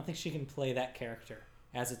 I don't think she can play that character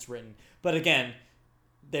as it's written. But again,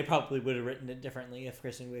 they probably would have written it differently if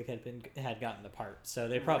Kristen Wiig had gotten the part. So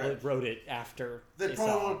they probably wrote it after They they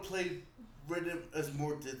probably saw would have written it as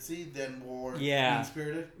more ditzy than more Yeah.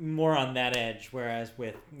 mean-spirited. more on that edge. Whereas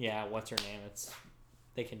with what's her name?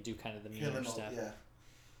 They can do kind of the meaner Killing all- stuff. Yeah.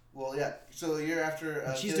 Well, yeah. So a year after...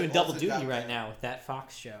 And she's Killian doing double Olsen duty got right that. now with that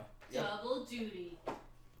Fox show, Yep. Double duty.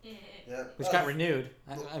 Yeah. which got renewed.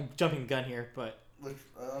 I'm jumping the gun here, but Which,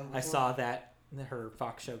 I saw that her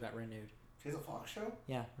Fox show got renewed. She has a Fox show?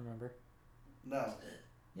 Yeah, remember? No.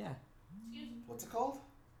 Yeah, What's it called?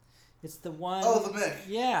 it's the one. Oh, The Mick.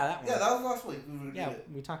 Yeah, that one. Yeah, that was last week. We reviewed Yeah, it.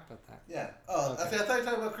 we talked about that. Yeah. Oh, Okay. I thought you were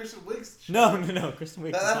talking about Kristen Wiig's show. No. Kristen Wiig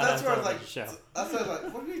is That's not where I on was like, the show. that's where I was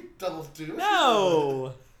like, what do you double do?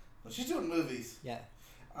 No. Well, she's doing movies. Yeah.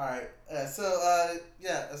 All right. So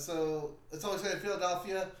It's Always Sunny in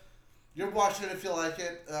Philadelphia. You're watching it if you like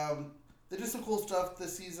it. They do some cool stuff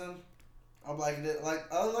this season. I'm liking it.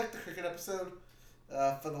 I like the cricket episode.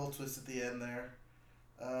 Fun little twist at the end there.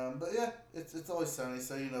 But yeah, it's Always Sunny,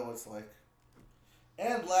 so you know what it's like.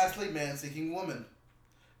 And lastly, Man Seeking Woman.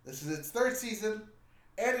 This is its third season,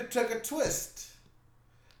 and it took a twist,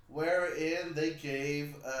 wherein they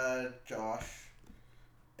gave Josh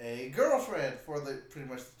a girlfriend for pretty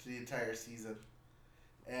much the entire season,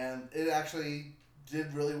 and it actually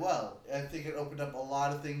did really well. I think it opened up a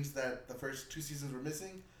lot of things that the first two seasons were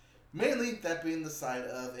missing, mainly that being the side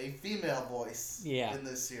of a female voice in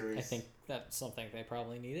this series. I think that's something they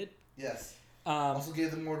probably needed. Yes. Um, Also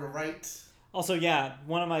gave them more to write. Also, yeah,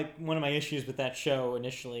 one of my issues with that show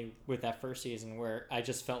initially with that first season, where I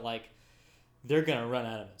just felt like they're gonna run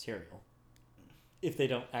out of material if they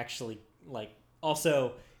don't actually like.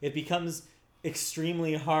 Also, it becomes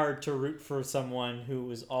extremely hard to root for someone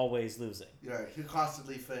who is always losing. Right, who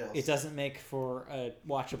constantly fails. It doesn't make for a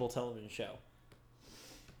watchable television show.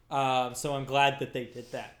 So I'm glad that they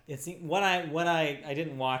did that. It's I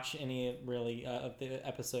didn't watch any really of the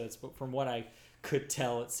episodes, but from what I could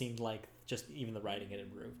tell, it seemed like just even the writing had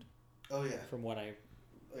improved. Oh yeah. From what I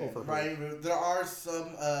overheard. Writing, there are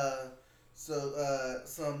some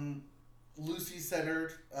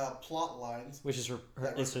Lucy-centered plot lines. Which is her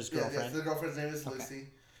his girlfriend. Yes, the girlfriend's name is Lucy.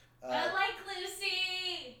 I like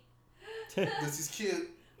Lucy. Lucy's cute.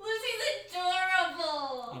 Lucy's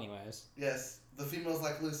adorable. Anyways. Yes, the females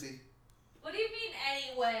like Lucy. What do you mean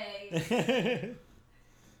anyway?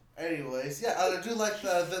 Anyways, yeah, I do like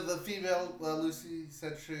the female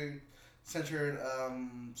Lucy-centered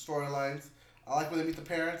storylines. I like when they meet the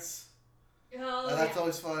parents. Oh, And that's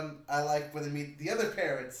always fun. I like when they meet the other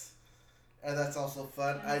parents. And that's also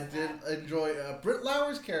fun. I did enjoy Britt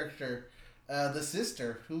Lauer's character, the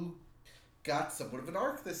sister, who got somewhat of an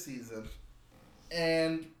arc this season.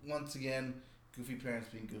 And once again, goofy parents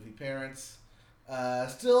being goofy parents.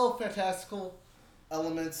 Still fantastical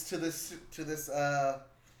elements to this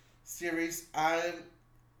series. I'm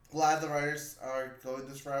glad the writers are going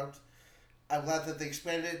this route. I'm glad that they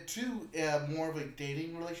expanded it to more of a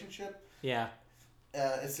dating relationship. Yeah.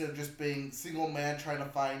 Instead of just being single man trying to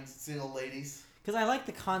find single ladies. Because I like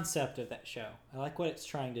the concept of that show. I like what it's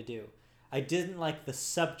trying to do. I didn't like the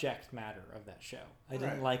subject matter of that show. I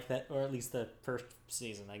didn't like that, or at least the first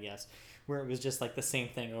season, I guess, where it was just like the same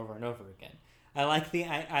thing over and over again. I like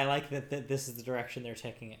that this is the direction they're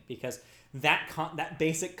taking it, because that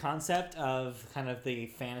basic concept of kind of the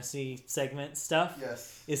fantasy segment stuff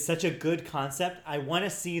Yes. is such a good concept. I want to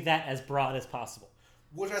see that as broad as possible.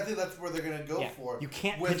 Which I think that's where they're gonna go for. You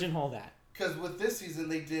can't With- pigeonhole that. Because with this season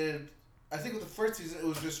they did. I think with the first season it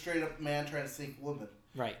was just straight up man trying to sink woman.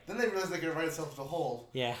 Right. Then they realized they could write itself into a hole.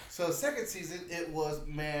 Yeah. So second season it was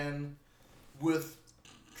man with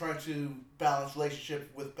trying to balance relationship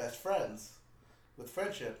with best friends, with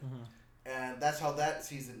friendship, and that's how that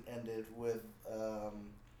season ended with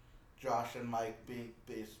Josh and Mike being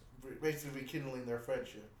basically rekindling their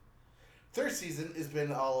friendship. Third season has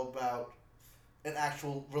been all about an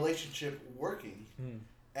actual relationship working,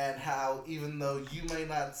 and how even though you may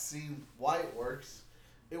not see why it works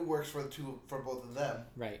for both of them.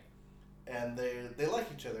 Right. And they like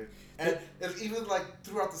each other. And it's even like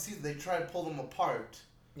throughout the season, they try and pull them apart.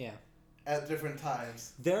 Yeah. At different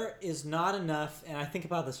times. There is not enough, and I think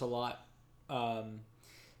about this a lot,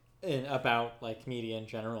 about like media in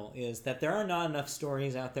general, is that there are not enough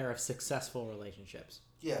stories out there of successful relationships.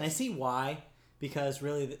 Yes. And I see why, because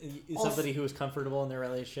really, somebody who is comfortable in their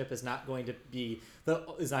relationship is not going to be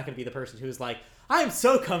the person who's like, I'm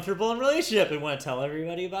so comfortable in a relationship and want to tell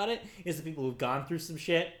everybody about it. It's the people who've gone through some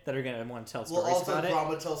shit that are going to want to tell stories about it.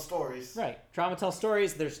 Drama tells stories. Right. Drama tells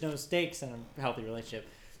stories. There's no stakes in a healthy relationship.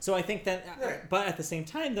 So I think that, right. But at the same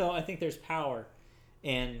time, though, I think there's power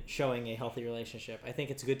in showing a healthy relationship. I think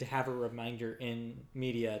it's good to have a reminder in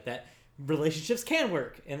media that relationships can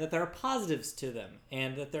work and that there are positives to them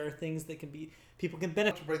and that there are things that people can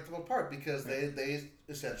benefit. To break them apart because they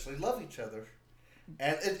essentially love each other.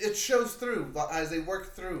 And it shows through as they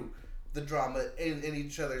work through the drama in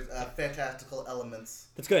each other's fantastical elements.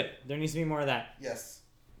 That's good. There needs to be more of that. Yes.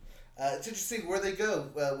 It's interesting where they go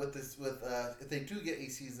with this. If they do get a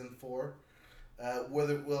season 4,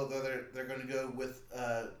 whether they're going to go with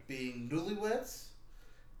being newlyweds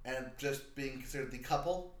and just being considered the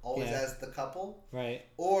couple, always as the couple, right?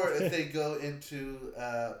 Or if they go into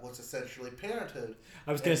what's essentially parenthood.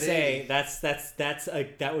 I was going to say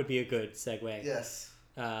that would be a good segue. Yes.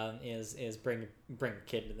 Is bring a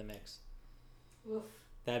kid into the mix. Oof.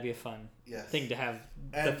 That'd be a fun thing to have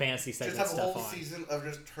and the fantasy segment stuff on. Just have a whole on. season of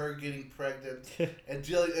just her getting pregnant and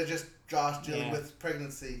just Josh dealing with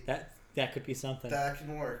pregnancy. That could be something. That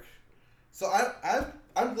can work. So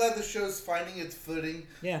I'm glad the show's finding its footing.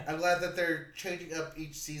 Yeah. I'm glad that they're changing up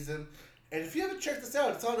each season. And if you haven't checked this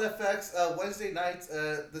out, it's on FX Wednesday nights.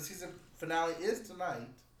 The season finale is tonight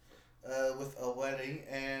with a wedding.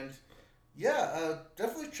 And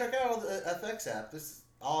definitely check out the FX app.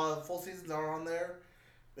 All full seasons are on there.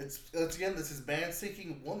 This is Man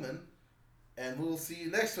Seeking Woman, and we will see you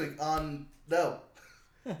next week on not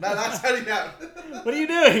signing out. What are you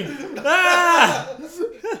doing? Ah! And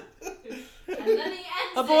then he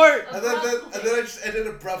ends Abort! it And then I just ended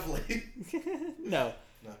abruptly. No.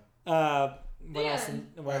 What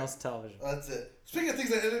else? Television. That's it. Speaking of things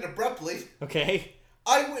that ended abruptly, Okay.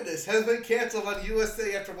 Eyewitness has been canceled on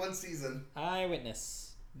USA after one season.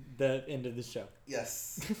 Eyewitness. The end of the show.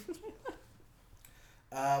 Yes.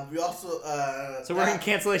 We also So we're in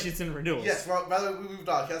cancellations and renewals. Yes, rather we moved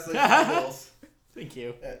on. Cancellations and renewals. Thank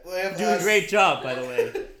you. We have, Doing a great job, by the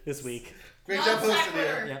way, this week. Great job hosting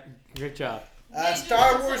here. Yeah, great job.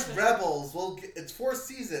 Star Wars Rebels its 4th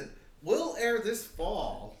season will air this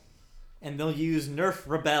fall. And they'll use Nerf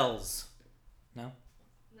Rebels. No?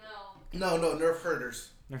 No. No, Nerf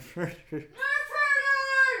Herders. Nerf Herders. Nerf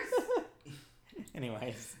herders!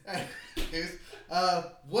 Anyways.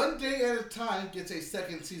 One Day at a Time gets a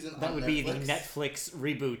 2nd season That on would Netflix. be the Netflix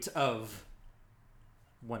reboot of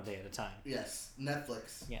One Day at a Time. Yes,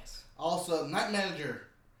 Netflix. Yes. Also, Night Manager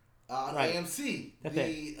on AMC. That's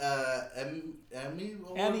the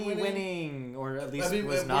Emmy winning, or at least Emmy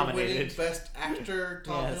was award-winning nominated. Best Actor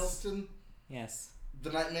Tom Yes. Hiddleston. Yes.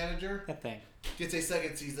 The Night Manager That thing. gets a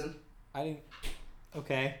 2nd season. I didn't.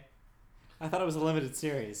 Okay. I thought it was a limited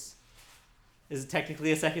series. Is it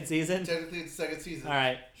technically a 2nd season? Technically, it's the 2nd season. All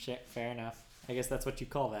right. Fair enough. I guess that's what you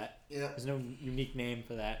call that. Yeah. There's no unique name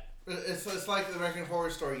for that. It's like the American Horror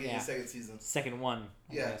Story getting a 2nd season. Second one,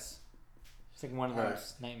 I guess. Second one of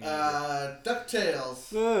those. Nightmare.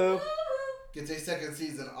 DuckTales Woo! gets a 2nd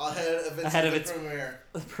season ahead of its premiere.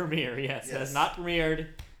 Premiere, yes. It has not premiered.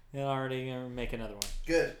 They're already going to make another one.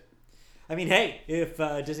 Good. I mean, hey, if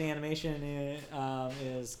Disney Animation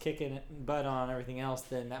is kicking butt on everything else,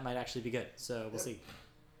 then that might actually be good. So we'll see.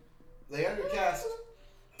 They undercast.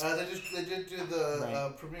 They did do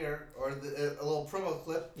the premiere or a little promo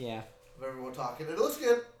clip. Yeah. Of everyone talking. It looks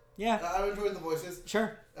good. Yeah. I enjoyed the voices.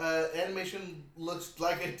 Sure. Animation looks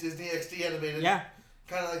like a Disney XD animated. Yeah.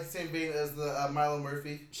 kind of like the same vein as the Milo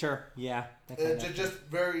Murphy. Sure. Yeah. That kind of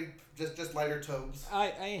Just lighter tones.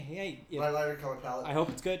 Yeah. Lighter color palette. I hope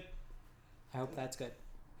it's good. I hope that's good.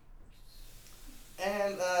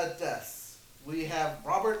 And deaths. We have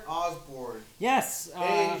Robert Osborne, Yes.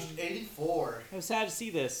 aged 84. I was sad to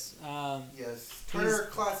see this. Yes, Turner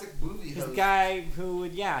Classic Movie He's the host. guy who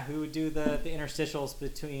would do the interstitials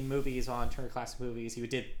between movies on Turner Classic Movies. He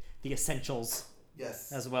did the Essentials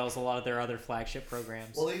Yes. as well as a lot of their other flagship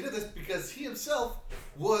programs. Well, he did this because he himself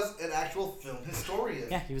was an actual film historian.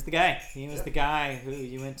 Yeah, he was the guy. He was Yeah. the guy who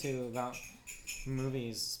you went to about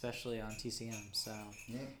movies, especially on TCM. So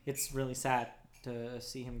Yeah. it's really sad to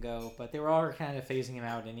see him go. But they were all kind of phasing him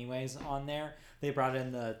out anyways on there. They brought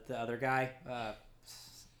in the other guy.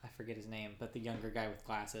 I forget his name, but the younger guy with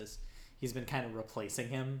glasses. He's been kind of replacing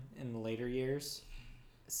him in the later years.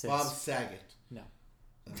 Since, Bob Saget. No.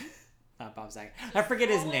 Not Bob Saget. I forget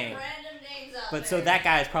his Throwing name. Random names out But so there. that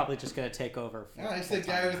guy is probably just going to take over. Oh, he's the full-time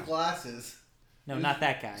guy with now. glasses. No, not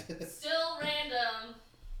that guy. Still random.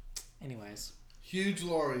 Anyways. Huge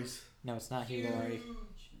lorries. No, it's not Hugh Laurie.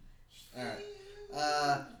 Alright.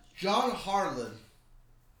 John Harlan.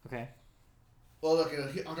 Okay. Well, look,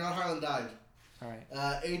 John Harlan died. All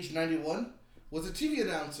right. Age 91. Was a TV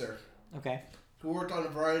announcer Okay. who worked on a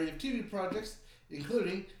variety of TV projects,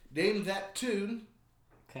 including Name That Tune,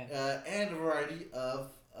 Okay. and a variety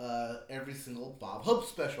of every single Bob Hope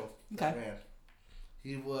special. That Okay. man.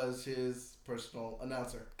 He was his personal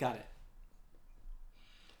announcer. Got it.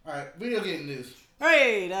 Alright, video game news. All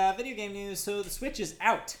right. Video game news. So the Switch is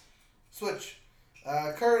out. Switch.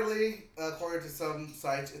 Currently, according to some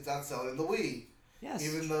sites, it's outselling the Wii. Yes.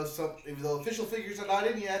 Even though official figures are not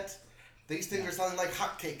in yet, these things are selling like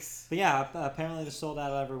hotcakes. But yeah, apparently they're sold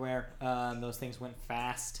out everywhere. Those things went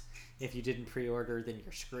fast. If you didn't pre-order, then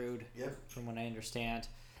you're screwed. Yep. From what I understand,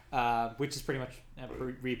 which is pretty much a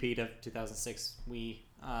repeat of 2006 Wii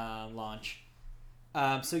launch.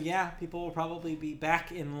 So yeah, people will probably be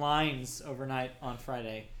back in lines overnight on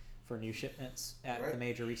Friday for new shipments at Right. the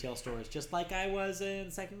major retail stores, just like I was in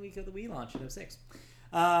the second week of the Wii launch in 06.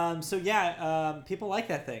 So yeah, people like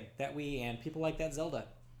that thing, that Wii, and people like that Zelda.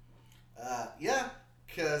 Yeah,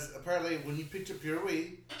 because apparently when you picked up your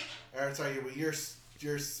Wii, or sorry,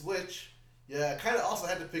 your Switch, yeah, kind of also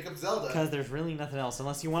had to pick up Zelda. Because there's really nothing else,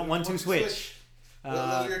 unless you want There's 1-2 1-2 Switch. Those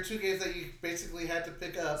are your two games that you basically had to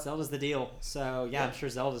pick up. Zelda's the deal. So yeah, I'm sure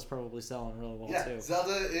Zelda's probably selling really well Yeah, too.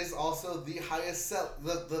 Zelda is also the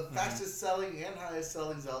the fastest selling and highest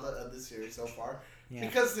selling Zelda of this series so far. Yeah.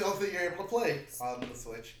 Because it's the only thing you're able to play on the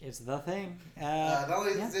Switch. It's the thing. Not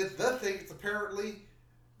only yeah. is it the thing, it's apparently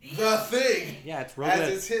the thing. Yeah, it's real As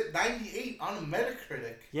good. it's hit 98 on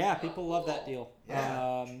Metacritic. Yeah, people love that deal.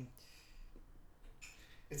 Yeah.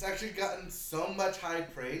 It's actually gotten so much high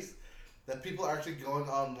praise that people are actually going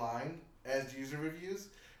online as user reviews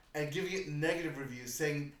and giving it negative reviews,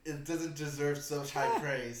 saying it doesn't deserve such high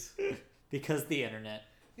praise. Because the internet.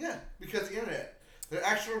 Yeah, because the internet. There are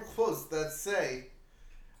actual quotes that say,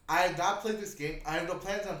 I have not played this game, I have no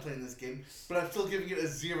plans on playing this game, but I'm still giving it a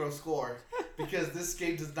 0 score because this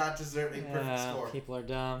game does not deserve a perfect score. People are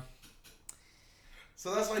dumb.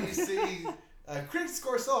 So that's why you see a critic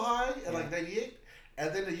score so high at like 98,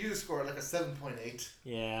 and then a user score at like a 7.8.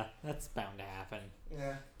 Yeah, that's bound to happen.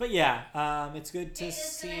 Yeah. But yeah, it's good to Haters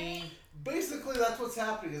gonna see. hate. Basically, that's what's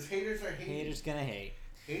happening. Is haters are hating. Haters gonna hate.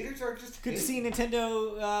 Haters are just Good to see hating.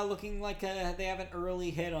 Nintendo looking like they have an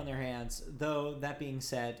early hit on their hands. Though that being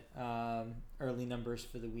said, early numbers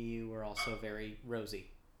for the Wii U were also very rosy,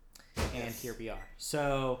 and Yes. here we are.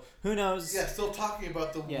 So who knows? Yeah, still talking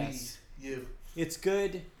about the Yes. Wii U. It's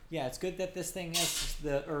good. Yeah, it's good that this thing has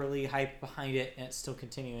the early hype behind it, and it's still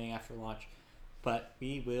continuing after launch. But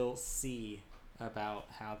we will see about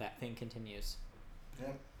how that thing continues. Yeah.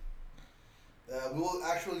 We will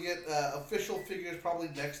actually get official figures probably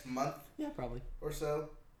next month Yeah, probably. or so,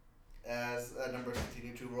 as numbers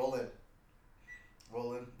continue to roll in.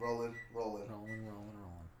 Roll in. Rolling.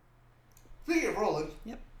 Speaking of rolling.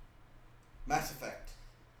 Yep. Mass Effect.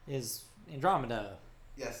 Is Andromeda.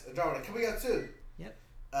 Yes, Andromeda coming out soon. Yep.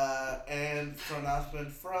 And for an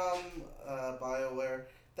announcement from BioWare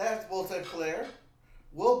that multiplayer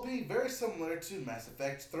will be very similar to Mass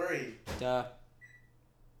Effect 3. Duh.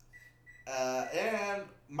 And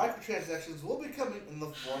microtransactions will be coming in the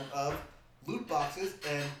form of loot boxes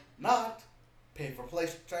and not pay-for-play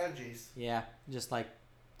strategies. Yeah, just like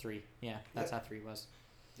 3. Yeah, that's how 3 was.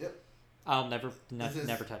 Yep. I'll never This is-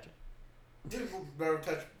 never touch it. People never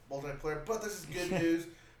touch multiplayer, but this is good news,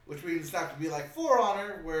 which means it's not going to be like For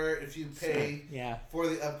Honor, where if you pay Yeah. for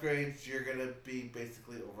the upgrades, you're going to be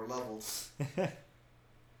basically over-leveled.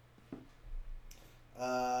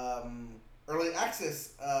 Early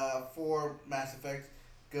access for Mass Effect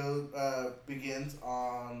begins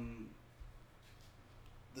on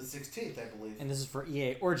the 16th, I believe. And this is for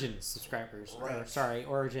EA Origin subscribers. Right. Or, sorry,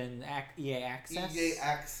 EA Access? EA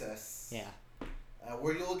Access. Yeah.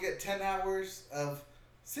 Where you'll get 10 hours of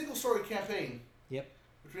single story campaign. Yep.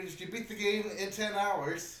 Which means if you beat the game in 10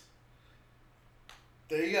 hours,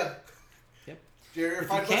 there you go. Yep. Your If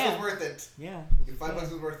 $5 you can. was worth it. Yeah. Your $5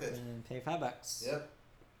 was worth it. And pay $5. Yep.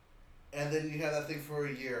 And then you have that thing for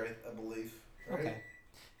a year, I believe. Right? Okay.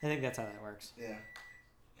 I think that's how that works. Yeah.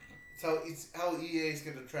 It's how EA is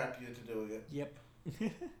going to trap you into doing it. Yep.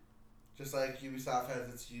 Just like Ubisoft has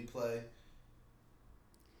its Uplay.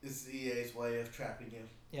 This is EA's way of trapping you.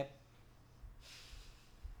 Yep.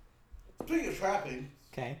 Speaking of trapping,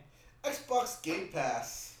 Okay. Xbox Game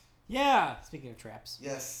Pass. Yeah. Speaking of traps.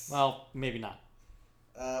 Yes. Well, maybe not.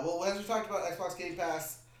 Well, as we talked about Xbox Game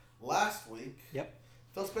Pass last week, Yep.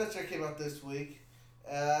 Phil Spencer came out this week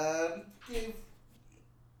and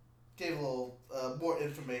gave a little more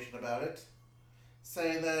information about it,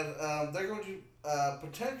 saying that they're going to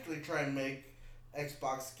potentially try and make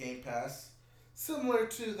Xbox Game Pass similar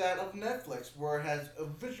to that of Netflix, where it has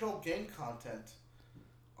original game content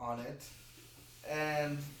on it,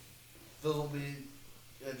 and you'll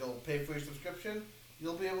pay for your subscription.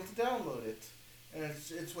 You'll be able to download it, and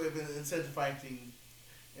it's way of incentivizing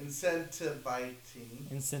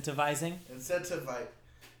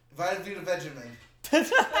Vita Benjamin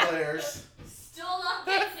players Still not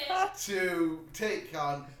getting it. to take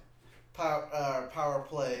on power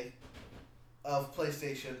play of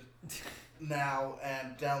PlayStation now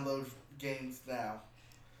and download games now.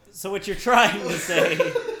 So what you're trying to say,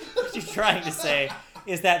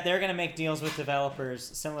 is that they're going to make deals with developers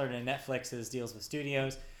similar to Netflix's deals with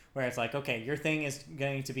studios, where it's like, okay, your thing is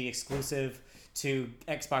going to be exclusive to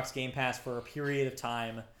Xbox Game Pass for a period of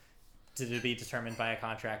time to be determined by a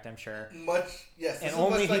contract, I'm sure. Yes. And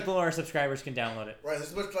only people who are subscribers can download it. Right, this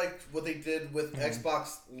is much like what they did with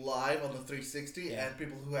Xbox Live on the 360 and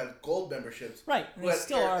people who had gold memberships. Right, and who they had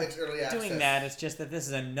still are early doing access. that. It's just that this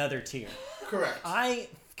is another tier. Correct. I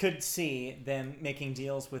could see them making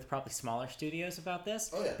deals with probably smaller studios about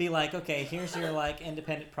this. Oh, yeah. Be like, okay, here's your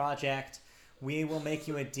independent project. We will make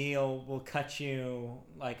you a deal. We'll cut you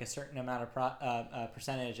a certain amount of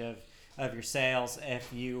percentage of your sales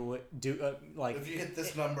if you do if you hit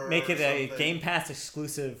this number, make it a something. Game Pass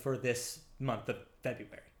exclusive for this month of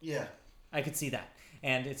February. Yeah. I could see that.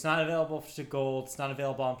 And it's not available to Gold. It's not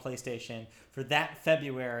available on PlayStation. For that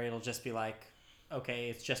February, it'll just be like, okay,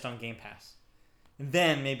 it's just on Game Pass. And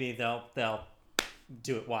then maybe they'll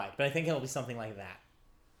do it wide. But I think it'll be something like that.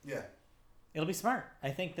 Yeah. It'll be smart. I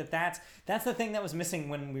think that's the thing that was missing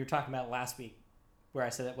when we were talking about last week, where I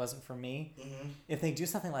said it wasn't for me. Mm-hmm. If they do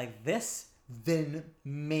something like this, then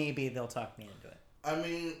maybe they'll talk me into it. I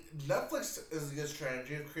mean, Netflix is a good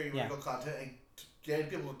strategy of creating original content and getting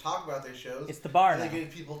people to talk about their shows. It's the bar and now. then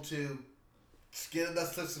getting people to get a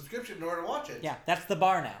Netflix subscription in order to watch it. Yeah, that's the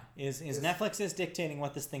bar now. Is Netflix is dictating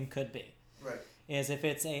what this thing could be. Right. Is if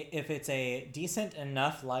it's a decent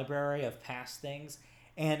enough library of past things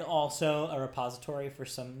and also a repository for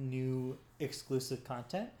some new exclusive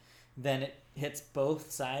content, then it hits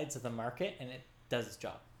both sides of the market and it does its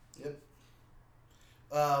job. Yep.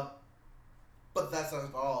 But that's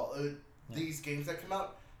not all. These games that come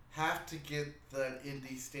out have to get that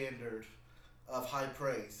indie standard of high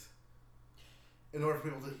praise in order for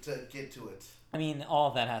people to get to it. I mean, all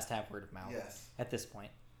of that has to have word of mouth. Yes. At this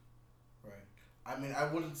point. Right. I mean,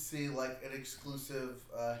 I wouldn't see an exclusive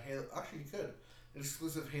Halo. Actually, you could. An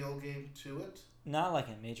exclusive Halo game to it. Not like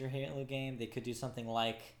a major Halo game. They could do something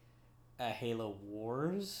like a Halo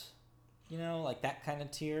Wars. Like that kind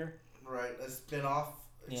of tier. Right. A spin-off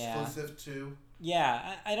exclusive to.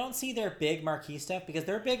 Yeah, I don't see their big marquee stuff, because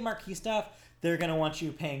their big marquee stuff, they're going to want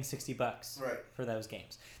you paying $60 for those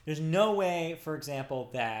games. There's no way, for example,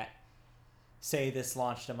 that, say this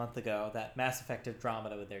launched a month ago, that Mass Effect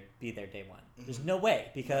Andromeda would be there day one. Mm-hmm. There's no way,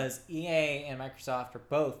 because EA and Microsoft are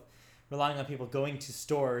both relying on people going to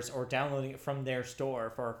stores or downloading it from their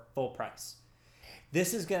store for full price.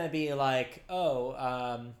 This is going to be like,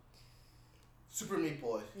 Super Meat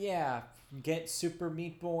Boy. Yeah, get Super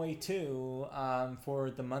Meat Boy 2 for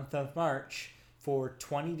the month of March for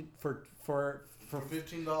 $15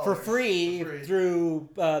 for free through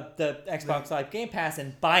the Xbox Live Game Pass,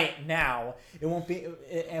 and buy it now. It won't be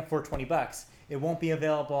for $20. It won't be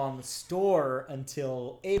available on the store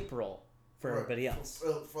until April for everybody else.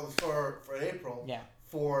 For the store for April. Yeah.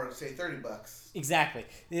 For say $30. Exactly.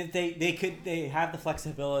 They have the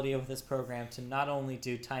flexibility of this program to not only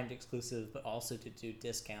do timed exclusives but also to do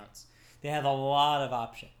discounts They have a lot of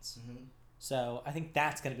options. Mm-hmm. So I think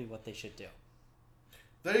that's going to be what they should do.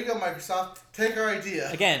 There you go, Microsoft. Take our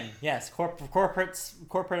idea. Again, yes, corporate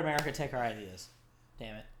America, take our ideas.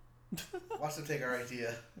 Damn it. Watch them take our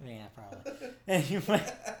idea. Yeah, probably. Anyway.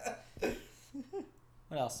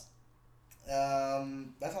 What else?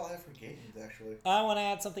 That's all I have for games, actually. I want to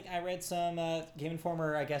add something. I read some Game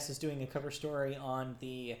Informer, I guess, is doing a cover story on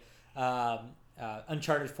the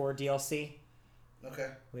Uncharted 4 DLC, Okay.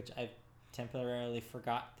 which I temporarily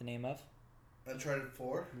forgot the name of. Uncharted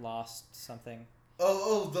 4? Lost something.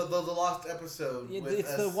 Oh, the lost episode. With,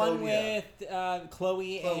 It's the one Sonya. with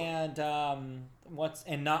Chloe and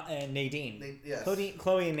Nadine. Yes.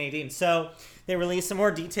 Chloe and Nadine. So they released some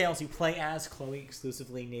more details. You play as Chloe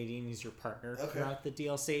exclusively. Nadine is your partner throughout the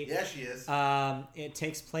DLC. Yeah, she is. It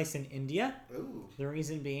takes place in India. Ooh. The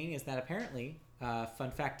reason being is that apparently,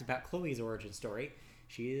 fun fact about Chloe's origin story,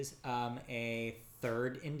 she is a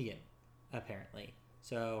third Indian, apparently.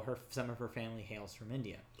 So some of her family hails from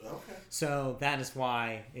India. Okay. So that is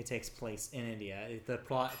why it takes place in India. The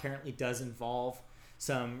plot apparently does involve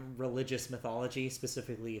some religious mythology,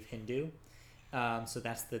 specifically of Hindu. So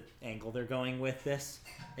that's the angle they're going with this.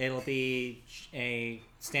 It'll be a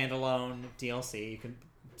standalone DLC.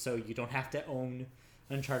 So you don't have to own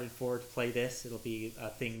Uncharted 4 to play this. It'll be a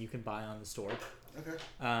thing you can buy on the store. Okay.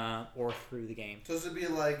 Or through the game. So this would be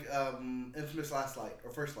like Infamous Last Light or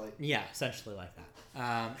First Light. Yeah, essentially like that.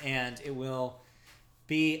 And it will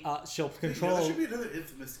be she'll control. There should be another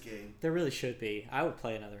Infamous game. There really should be. I would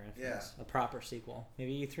play another Infamous, a proper sequel,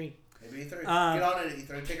 maybe E3. Maybe E3. Get on it,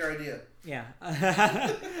 E3. Take our idea. Yeah.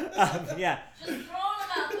 Just Yeah. throwing them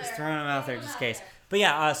out there. Just throwing them out there just in case. But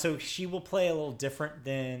yeah, so she will play a little different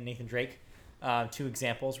than Nathan Drake. Two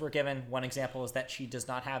examples were given. One example is that she does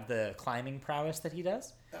not have the climbing prowess that he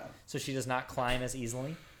does. Oh. So she does not climb as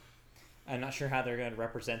easily. I'm not sure how they're going to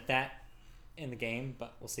represent that in the game,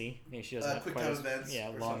 but we'll see. Maybe she doesn't have quick quite time as events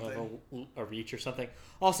or long something. of a reach or something.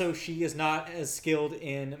 Also, she is not as skilled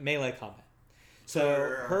in melee combat. So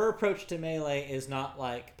her approach to melee is not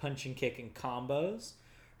like punch and kick and combos.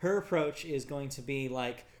 Her approach is going to be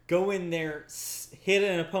like go in there, hit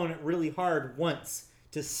an opponent really hard once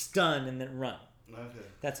to stun and then run. Okay.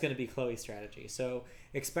 That's going to be Chloe's strategy. So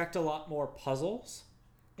expect a lot more puzzles.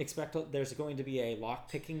 There's going to be a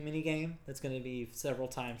lock-picking minigame that's going to be several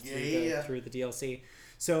times through the DLC.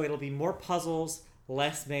 So it'll be more puzzles,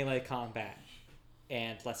 less melee combat,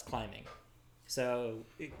 and less climbing. So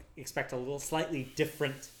expect a little slightly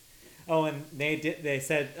different. Oh, and they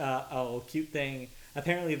said a cute thing.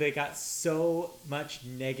 Apparently they got so much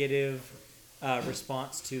negative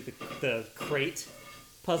response to the crate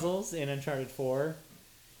puzzles in Uncharted 4,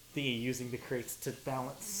 using the crates to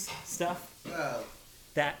balance stuff,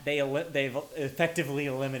 that they've effectively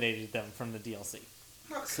eliminated them from the DLC.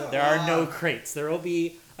 So there are no crates. There will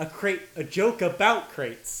be a joke about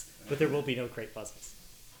crates, but there will be no crate puzzles.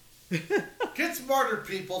 Get smarter,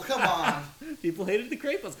 people. Come on. People hated the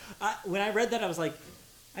crate puzzles. When I read that, I was like,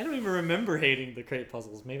 I don't even remember hating the crate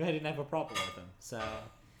puzzles. Maybe I didn't have a problem with them. So,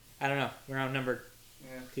 I don't know. We're outnumbered.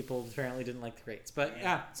 Yeah. People apparently didn't like the crates. But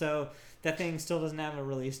yeah, so that thing still doesn't have a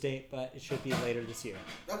release date, but it should be later this year.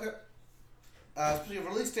 Okay. Speaking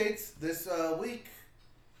of release dates, this week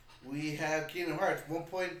we have Kingdom Hearts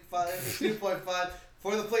 1.5 and 2.5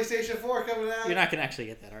 for the PlayStation 4 coming out. You're not going to actually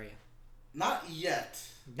get that, are you? Not yet.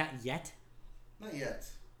 Not yet? Not yet.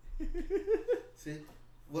 See?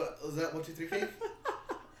 What was that? 1, 2, 3 cake?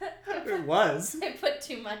 It was. I put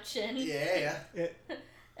too much in. Yeah.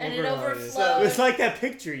 And it overflowed. So- It's like that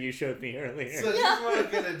picture you showed me earlier. So this is what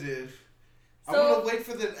I'm gonna do. I'm So- gonna wait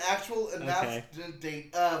for the actual announcement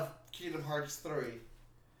date of Kingdom Hearts 3.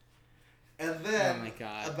 And then, Oh my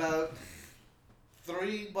God. about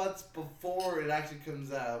 3 months before it actually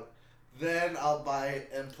comes out, then I'll buy it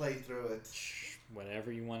and play through it.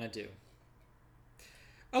 Whatever you want to do.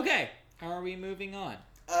 Okay, are we moving on?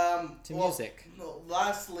 To music. No,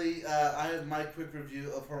 lastly, I have my quick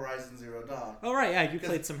review of Horizon Zero Dawn. Oh, right, yeah, you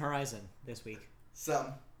played some Horizon this week.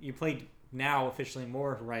 Some. You played now officially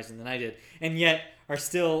more Horizon than I did, and yet are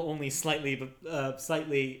still only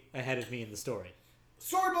slightly ahead of me in the story.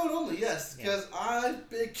 Story mode only, yes, Yeah. because I've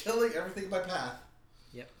been killing everything in my path.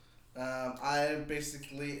 Yep. I am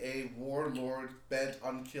basically a warlord bent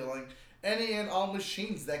on killing any and all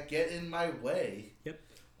machines that get in my way. Yep.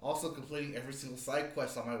 Also completing every single side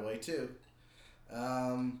quest on my way, too.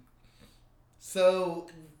 So,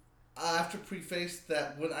 I have to preface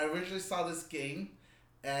that when I originally saw this game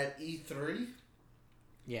at E3,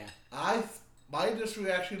 Yeah. my initial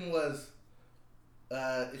reaction was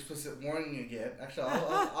explicit warning again. Actually,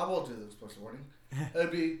 I won't do the explicit warning.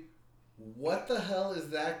 It'd be, what the hell is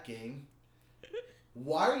that game?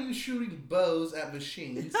 Why are you shooting bows at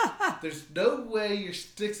machines? There's no way your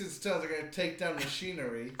sticks and stones are going to take down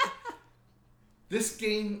machinery. This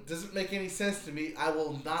game doesn't make any sense to me. I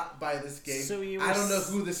will not buy this game. So I don't know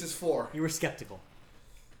who this is for. You were skeptical.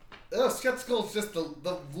 Oh, skeptical is just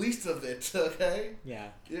the least of it, okay? Yeah.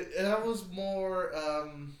 I was more, I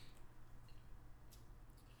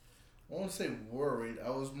won't say worried. I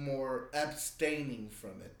was more abstaining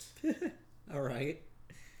from it. All right.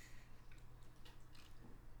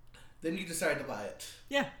 Then you decided to buy it.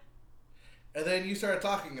 Yeah. And then you started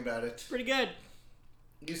talking about it. Pretty good.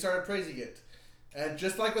 You started praising it. And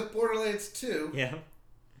just like with Borderlands 2, Yeah.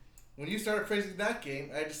 when you started praising that game,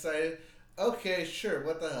 I decided, okay, sure,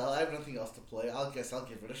 what the hell? I have nothing else to play. Guess I'll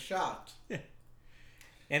give it a shot.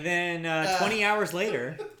 And then 20 hours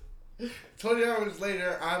later. 20 hours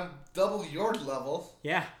later, I'm double your level.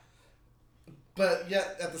 Yeah. But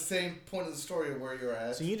yet, at the same point of the story where you're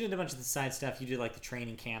at. So you did a bunch of the side stuff. You did like the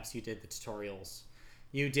training camps. You did the tutorials.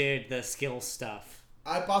 You did the skill stuff.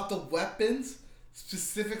 I bought the weapons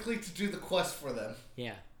specifically to do the quest for them.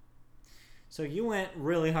 Yeah. So you went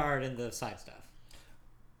really hard in the side stuff.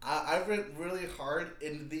 I went really hard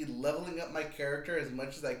in the leveling up my character as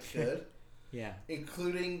much as I could. Yeah.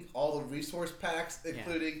 Including all the resource packs,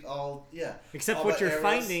 including all Except all what the you're arrows.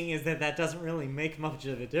 finding is that doesn't really make much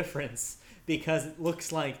of a difference because it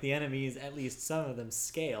looks like the enemies, at least some of them,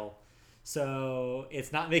 scale. So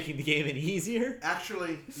it's not making the game any easier.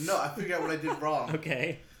 Actually, no, I figured out what I did wrong.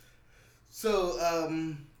 Okay. So,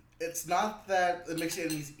 it's not that it makes the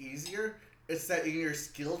enemies easier, it's that in your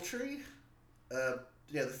skill tree,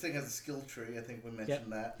 this thing has a skill tree, I think we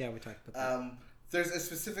mentioned that. Yeah, we talked about that. There's a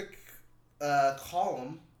specific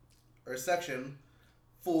column or section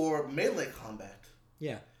for melee combat.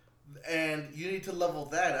 Yeah. And you need to level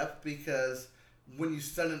that up because when you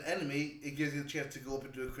stun an enemy, it gives you a chance to go up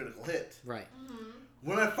and do a critical hit. Right.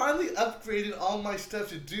 When I finally upgraded all my stuff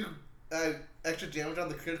to do extra damage on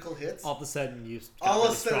the critical hits, All of a sudden you got all of a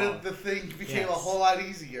really sudden strong. the thing became a Yes. whole lot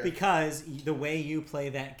easier. Because the way you play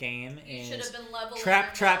that game You should is have been leveling.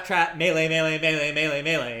 trap, melee,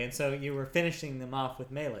 melee, and so you were finishing them off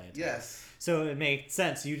with melee attacks. Yes. So it made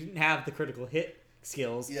sense. You didn't have the critical hit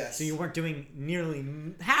skills, Yes. so you weren't doing nearly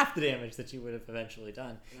half the damage that you would have eventually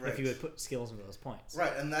done Right. if you had put skills into those points.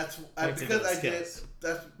 Right, and that's Points into because those I did. skills.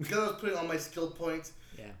 That's because I was putting all my skill points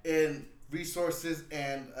Yeah. in resources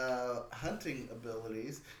and hunting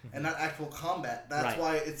abilities, and not actual combat. That's Right.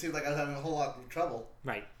 why it seemed like I was having a whole lot of trouble.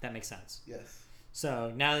 Right. That makes sense. Yes.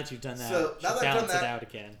 So now that you've done that, So, now that I've balance done it that- out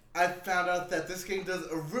again. I found out that this game does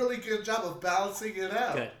a really good job of balancing it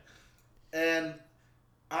out. Good. And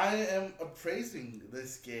I am appraising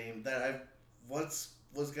this game that I once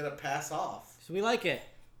was gonna pass off. So we like it.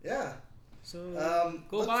 Yeah. So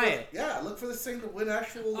go look buy for- it. Yeah, look for this thing to win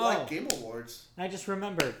actual Oh. game awards. I just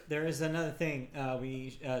remembered there is another thing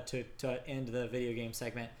to end the video game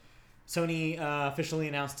segment. Sony officially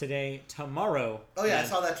announced today, tomorrow. Oh yeah, I and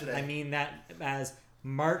saw that today. I mean that as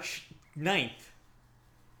March 9th.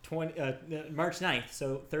 March 9th,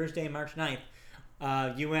 so Thursday, March 9th.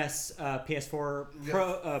 US PS4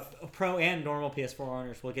 Pro and normal PS4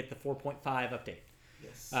 owners will get the 4.5 update.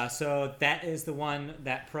 Yes. So that is the one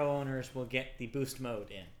that Pro owners will get the boost mode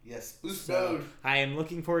in. Yes. Boost So mode. I am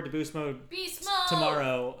looking forward to boost mode Beast mode.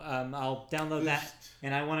 tomorrow. I'll download that, Boost.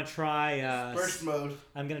 and I want to try. Burst mode.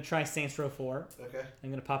 I'm gonna try Saints Row 4. Okay. I'm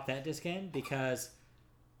gonna pop that disc in because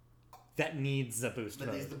that needs a boost That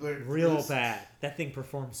mode needs the boost. real bad. That thing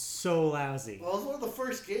performs so lousy. Well, it was one of the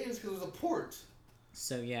first games because it was a port.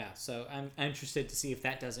 So yeah, so I'm interested to see if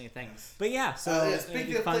that does anything. But yeah, so yeah, it'd speaking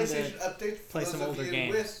be of fun to PlayStation updates, for play those some of older you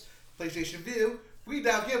games. with PlayStation View, we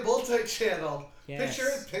now get multi-channel. Yes.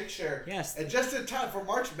 Picture in picture. Yes. And just in time for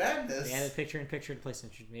March Madness. They added picture-in-picture to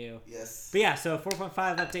PlayStation View. Yes. But yeah, so 4.5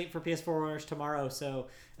 update for PS4 owners tomorrow. So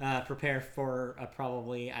prepare for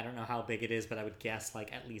probably, I don't know how big it is, but I would guess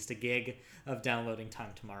like at least a gig of downloading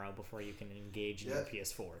time tomorrow before you can engage in your Yep.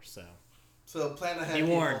 PS4. So plan ahead. be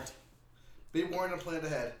people. warned. Be warned and plan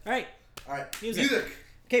ahead. All right. All right. Music.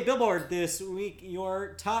 Okay, Billboard this week.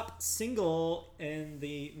 Your top single in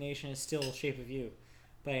the nation is still "Shape of You"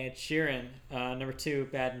 by Ed Sheeran. Number 2,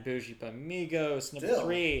 "Bad and Bougie" by Migos. Number Still.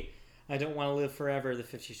 3, "I Don't Want to Live Forever," the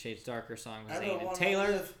 50 Shades Darker song by I Zayn don't and want to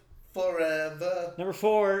Taylor. live forever. Number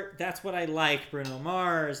 4, "That's What I Like," Bruno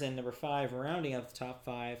Mars. And number 5, rounding out the top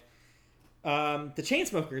 5, the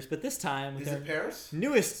Chainsmokers, but this time with Is their it Paris?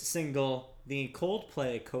 newest single, the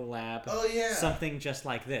Coldplay collab, Oh yeah. Something Just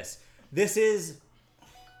Like This. This is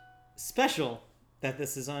special that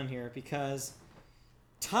this is on here because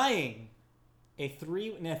tying a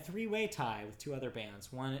three-way tie with two other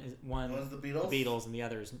bands. One is One's the Beatles? the Beatles, and the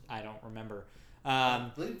other is I don't remember. I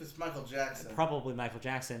believe it's Michael Jackson. Probably Michael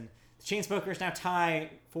Jackson. The Chainsmokers now tie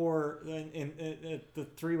for in the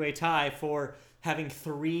three-way tie for having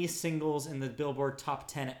 3 singles in the Billboard Top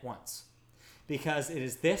 10 at once, because it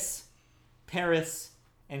is this, Paris,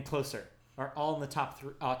 and Closer are all in the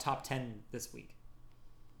top 10 this week.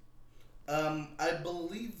 I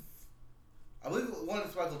believe one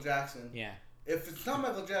is Michael Jackson. Yeah. If it's not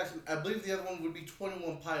Michael Jackson, I believe the other one would be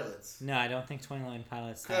 21 Pilots. No, I don't think 21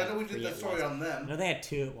 Pilots. Because I know we did that story on them. No, they had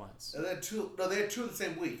 2 at once. They had two. No, they had 2 in the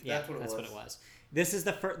same week. Yeah, that's what it was. This is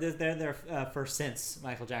the first. They're their first since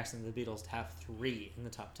Michael Jackson and the Beatles to have 3 in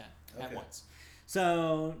the top 10 at once.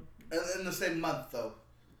 So. In the same month, though.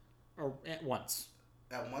 Or at once.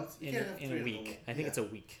 At once? In a week. I think it's a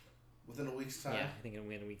week. Within a week's time? Yeah, I think it'll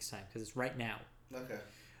be in a week's time because it's right now. Okay.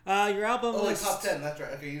 Your album list. Top 10. That's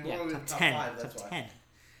right. Okay, you were in top 10. 5. That's top why. 10.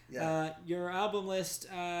 Yeah. Your album list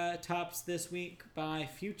tops this week by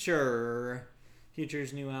Future.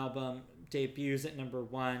 Future's new album debuts at number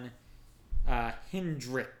 1,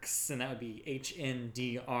 Hendrix, and that would be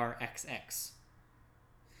HNDRXX.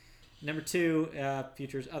 Number 2,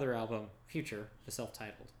 Future's other album, Future, the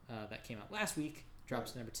self-titled, that came out last week,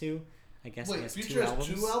 drops to number 2. I guess he has Future has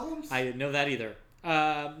 2 albums? I didn't know that either.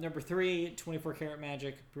 Number 3, 24 Karat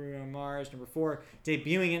Magic, Bruno Mars. Number 4,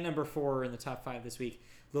 debuting at number 4 in the top 5 this week,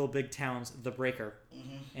 Little Big Town's The Breaker.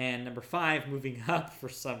 Mm-hmm. And number 5, moving up for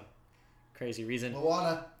some crazy reason,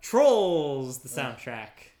 Moana. Trolls, the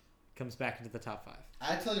soundtrack, comes back into the top 5.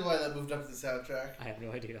 I tell you why that moved up to the soundtrack. I have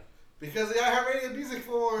no idea. Because the iHeartRadio Music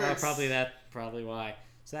Force. Probably why.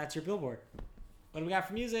 So that's your Billboard. What do we got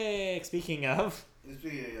for music? Speaking of.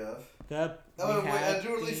 Upcoming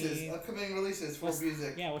releases for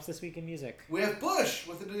music. Yeah, what's this week in music? We have Bush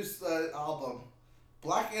with a new album,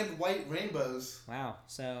 Black and White Rainbows. Wow.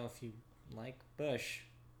 So if you like Bush,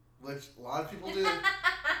 which a lot of people do.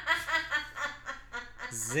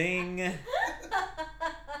 Zing.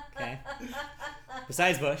 Okay.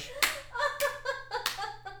 Besides Bush.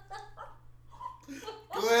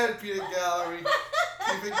 Go ahead, Peanut Gallery.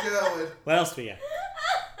 Keep it going. What else do we got?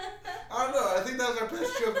 I don't know. I think that was our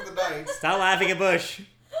best joke of the night. Stop laughing at Bush. You're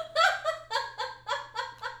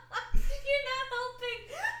not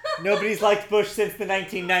helping. Nobody's liked Bush since the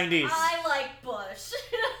 1990s. I like Bush.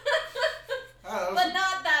 I don't know. But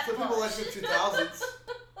not that Some Bush. people like the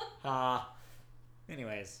 2000s.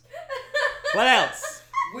 Anyways. What else?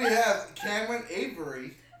 We have Cameron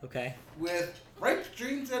Avery. Okay. With Ripe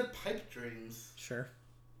Dreams and Pipe Dreams. Sure.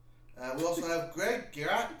 We also have Greg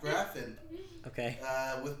Graffin. Okay.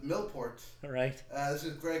 With Millport. All right. This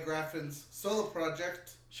is Greg Graffin's solo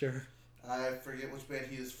project. Sure. I forget which band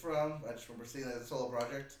he is from. I just remember seeing that as a solo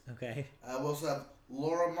project. Okay. We also have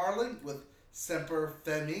Laura Marling with Semper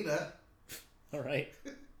Femina. All right.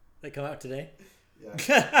 They come out today?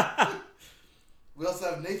 Yeah. We also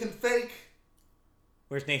have Nathan Fake.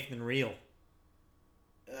 Where's Nathan Real?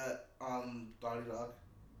 On Doggy Dog.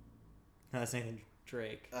 No, that's Nathan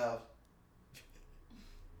Drake. Oh.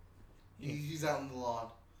 He's out on the lawn.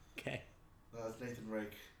 Okay. It's Nathan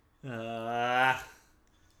Rake. God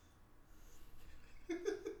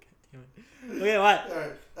damn it. Okay, what?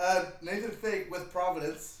 Alright. Nathan Fake with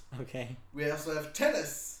Providence. Okay. We also have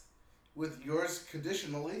Tennis with Yours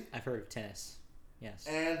Conditionally. I've heard of Tennis. Yes.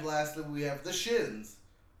 And lastly, we have The Shins.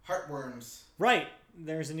 Heartworms. Right.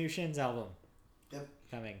 There's a new Shins album. Yep.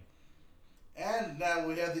 Coming. And now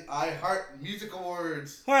we have the iHeart Music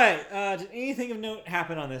Awards. All right. Did anything of note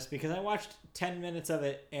happen on this? Because I watched 10 minutes of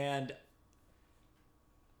it and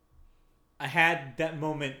I had that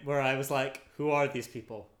moment where I was like, who are these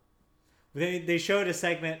people? They showed a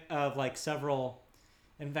segment of like several.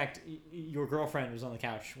 In fact, your girlfriend was on the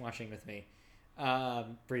couch watching with me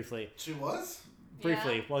briefly. She was?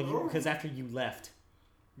 Briefly. Yeah. Well, because after you left,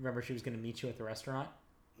 remember she was going to meet you at the restaurant?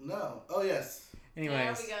 No. Oh, yes.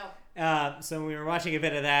 Anyways. There we go. So we were watching a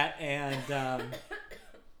bit of that, and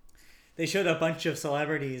they showed a bunch of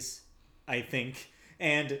celebrities, I think,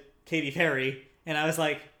 and Katy Perry, and I was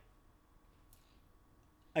like,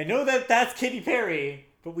 I know that that's Katy Perry,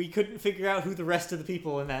 but we couldn't figure out who the rest of the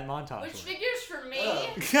people in that montage Which were. figures for me. Oh.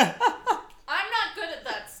 I'm not good at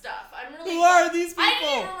that stuff. I'm really. Who are these people? I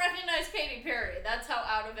didn't even recognize Katy Perry. That's how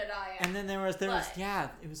out of it I am. And then there was But- yeah,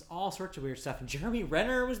 it was all sorts of weird stuff. And Jeremy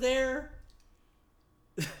Renner was there.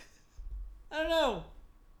 I don't know.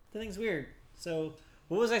 The thing's weird. So,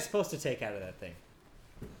 what was I supposed to take out of that thing?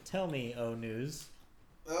 Tell me, O News.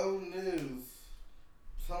 Oh, news.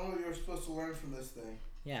 Tell me what you were supposed to learn from this thing.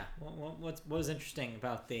 Yeah. What was interesting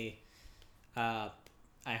about the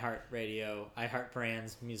iHeart Radio, iHeart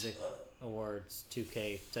Brands music Awards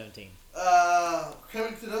 2K17.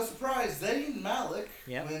 Coming to no surprise, Zayn Malik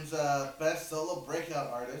Yep. wins Best Solo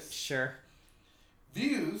Breakout Artist. Sure.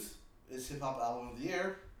 Views is Hip Hop Album of the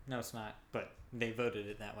Year. No, it's not. But they voted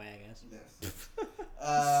it that way, I guess. Yes.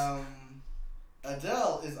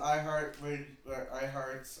 Adele is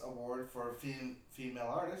iHeart's award for female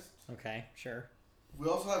artist. Okay, sure. We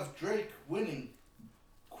also have Drake winning,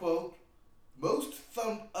 quote, Most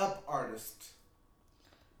Thumb Up Artist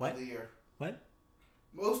What? of the Year. What?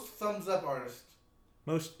 Most Thumbs Up Artist.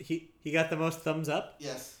 He got the most thumbs up?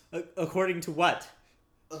 Yes. According to what?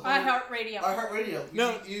 iHeartRadio. iHeartRadio.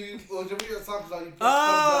 No. Whenever your song's on, you put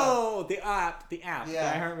Oh, the app. Yeah. The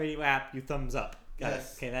iHeartRadio app, you thumbs up. Got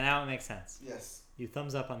Yes. it. Okay, then now it makes sense. thumbs up. Yes. You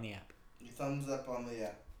thumbs up on the app. You thumbs up on the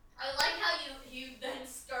app. I like how you then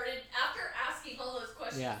started, after asking all those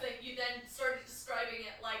questions, Yeah. that you then started describing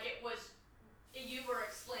it like it was, you were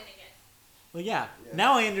explaining it. Well, yeah. Yeah.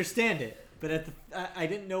 Now I understand it, but I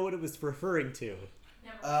didn't know what it was referring to.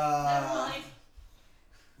 Never Uh, mind.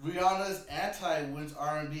 Rihanna's Anti wins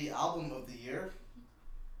R&B Album of the Year.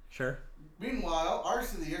 Sure. Meanwhile,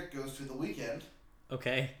 Artist of the Year goes to The Weeknd.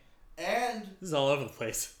 Okay. And This is all over the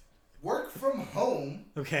place. Work From Home,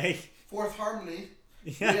 Okay. Fourth Harmony,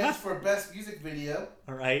 Yeah. wins for Best Music Video,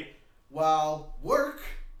 All right. while Work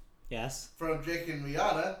Yes. from Drake and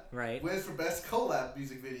Rihanna Right. wins for Best Collab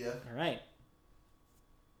Music Video. All right.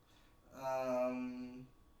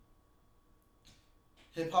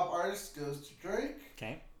 Hip Hop Artist goes to Drake.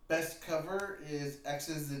 Okay. Best Cover is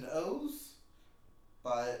X's and O's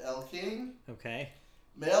by L. King. Okay.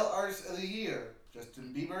 Male Artist of the Year,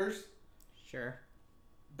 Justin Bieber's. Sure.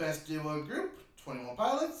 Best Duo and Group, 21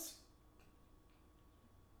 Pilots.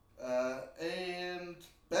 And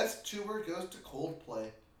Best Tour goes to Coldplay.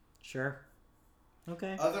 Sure.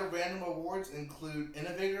 Okay. Other random awards include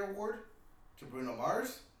Innovator Award to Bruno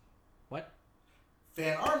Mars. What?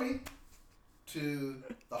 Fan Army to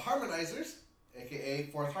the Harmonizers, aka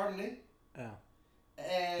Fourth Harmony. Oh.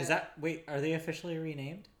 And Is that wait? Are they officially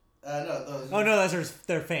renamed? no, those. Oh no, those are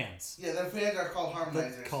their fans. Yeah, their fans are called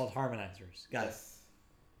Harmonizers. They're called harmonizers. Got Yes.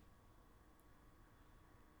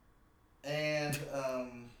 And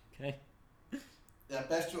Okay. yeah,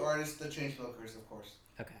 Best Two Artists, the Chainsmokers, of course.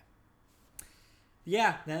 Okay.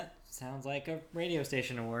 Yeah, that sounds like a radio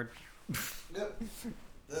station award. Yep.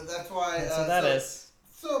 That's why. That's what that is.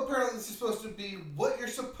 So apparently, this is supposed to be what you're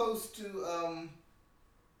supposed to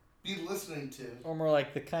be listening to. Or more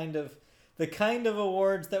like the kind of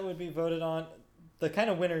awards that would be voted on, the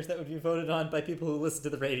kind of winners that would be voted on by people who listen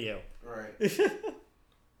to the radio. Right.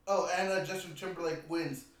 Oh, and Justin Timberlake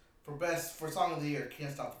wins for Song of the Year.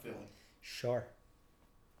 Can't Stop the Feeling. Sure.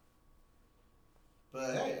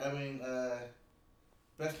 But hey, I mean,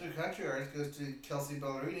 Best New Country Artist goes to Kelsey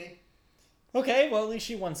Ballerini. Okay, well at least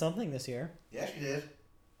she won something this year. Yeah, she did.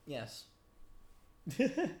 Yes.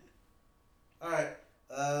 All right.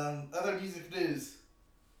 Other music news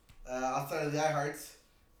outside of the iHearts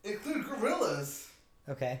include Gorillaz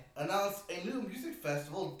Okay. announced a new music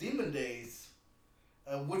festival, Demon Days,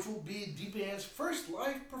 which will be D-Band's first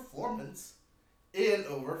live performance in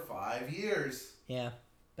over 5 years. Yeah.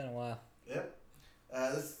 Been a while. Yep.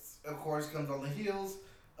 This, of course, comes on the heels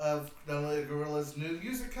of not only Gorillaz' new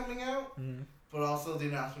music coming out, Mm-hmm. but also the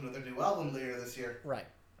announcement of their new album later this year, Right.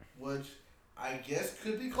 which I guess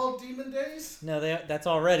could be called Demon Days. No, that's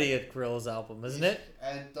already a Gorillaz album, isn't it?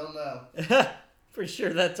 I don't know. Pretty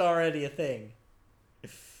sure that's already a thing.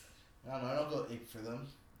 I don't know. I don't go ape for them.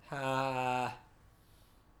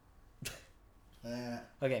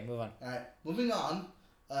 Okay, move on. Alright, moving on.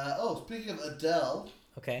 Speaking of Adele,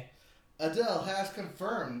 Okay. Adele has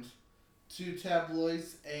confirmed to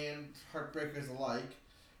tabloids and heartbreakers alike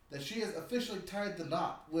that she has officially tied the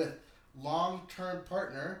knot with long-term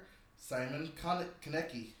partner Simon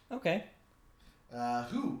Konecki, Okay.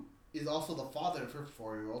 who is also the father of her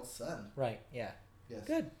 4-year-old son. Right. Yeah. Yes.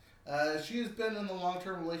 Good. She has been in a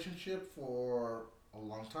long-term relationship for a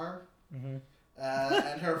long time. Mm-hmm.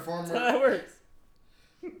 And her former... That's how that works.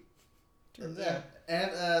 Turns Yeah, out.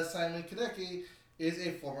 and Simon Konecki is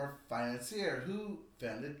a former financier who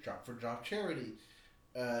founded Drop for Drop charity.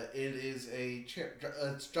 It is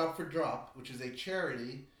it's Drop for Drop, which is a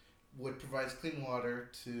charity which provides clean water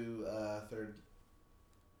to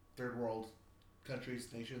third world countries,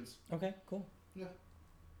 nations. Okay. Cool.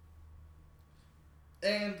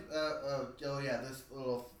 And this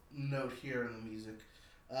little note here in the music.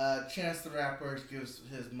 Chance the Rapper gives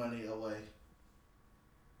his money away.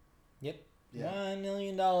 Yep. Yeah. $1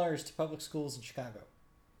 million to public schools in Chicago.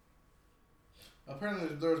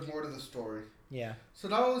 Apparently, there's more to the story. Yeah. So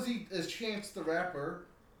not only is Chance the Rapper,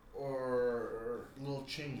 or Lil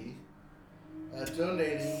Chingy,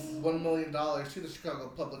 donating $1 million to the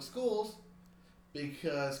Chicago Public Schools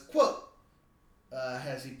because, quote,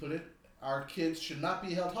 as he put it, our kids should not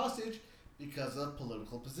be held hostage because of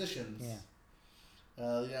political positions. Yeah.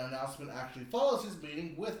 The announcement actually follows his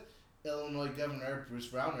meeting with Illinois Governor Bruce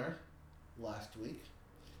Rauner last week.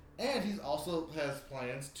 And he also has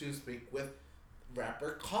plans to speak with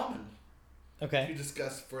rapper Common to Okay.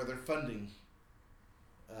 discuss further funding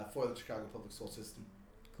for the Chicago Public School System.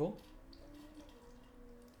 Cool.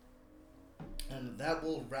 And that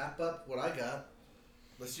will wrap up what I got.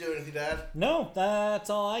 Unless you have anything to add? No, that's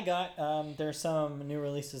all I got. There's some new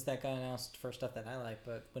releases that got announced for stuff that I like,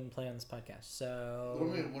 but wouldn't play on this podcast. So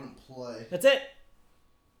What do you mean wouldn't play? that's it.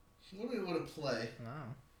 What do you mean wouldn't play?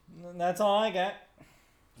 No, that's all I got.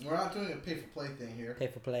 We're not doing a pay-for-play thing here. Pay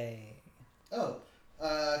for play. Oh,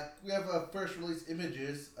 we have first release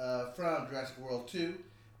images from Jurassic World 2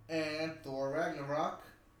 and Thor Ragnarok.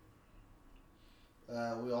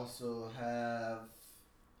 We also have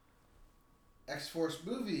X-Force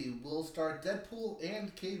movie will star Deadpool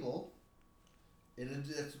and Cable. In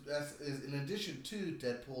addition to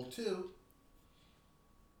Deadpool 2.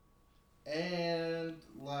 And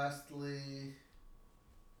lastly,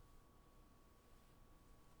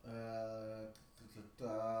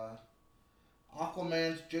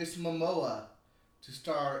 Aquaman's Jason Momoa to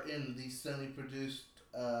star in the Sony-produced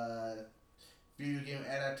video game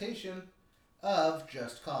adaptation of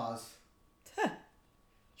Just Cause.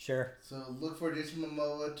 Sure. So look for Jason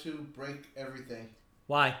Momoa to break everything.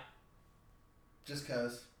 Why? Just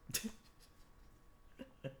cause.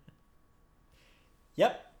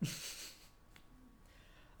 Yep.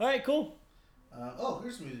 All right. Cool.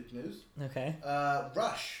 Here's some music news. Okay.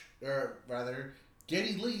 Rush, or rather,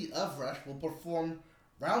 Geddy Lee of Rush will perform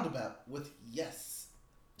Roundabout with Yes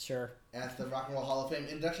Sure. at the Rock and Roll Hall of Fame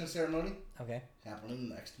induction ceremony Okay. happening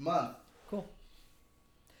next month. Cool.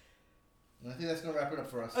 And I think that's going to wrap it up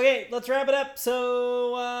for us. Okay, let's wrap it up.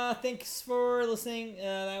 So, thanks for listening.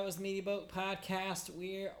 That was the Media Boat Podcast.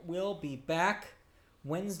 We'll be back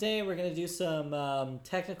Wednesday. We're going to do some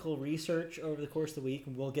technical research over the course of the week,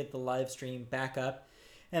 and we'll get the live stream back up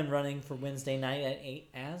and running for Wednesday night at 8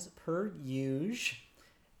 as per usual.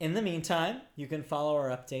 In the meantime, you can follow our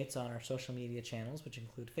updates on our social media channels, which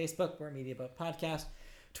include Facebook, we're Media Boat Podcast,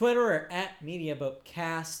 Twitter, or at Media Boat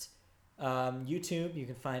Cast. YouTube, you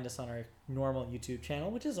can find us on our normal YouTube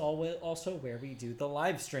channel, which is also where we do the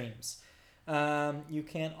live streams. You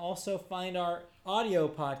can also find our audio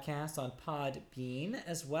podcast on Podbean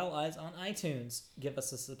as well as on iTunes. Give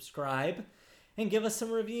us a subscribe and give us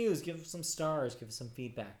some reviews, give us some stars, give us some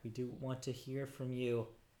feedback. We do want to hear from you,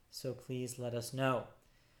 so please let us know.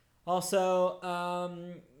 Also,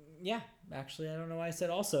 actually, I don't know why I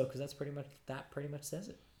said also, because that pretty much says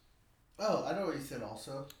it. Oh, I know what you said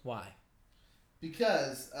also. Why?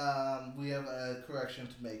 Because we have a correction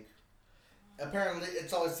to make. Apparently,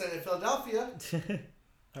 it's always set in Philadelphia.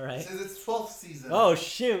 All right. It says it's 12th season. Oh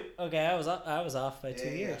shoot! Okay, I was off by 2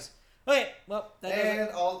 years. Okay, well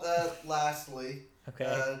that lastly,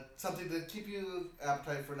 okay. Something to keep you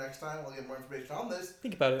appetite for next time. I'll get more information on this.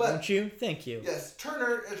 Think about it, won't you? Thank you. Yes,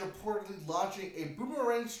 Turner is reportedly launching a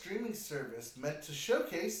Boomerang streaming service meant to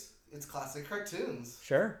showcase its classic cartoons.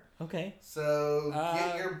 Sure. Okay. So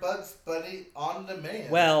get your Bugs Bunny on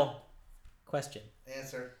demand. Well, question.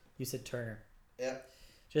 Answer. You said Turner. Yep.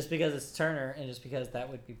 Just because it's Turner, and just because that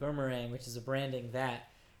would be Boomerang, which is a branding that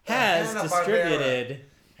has Hanna-Barbera. distributed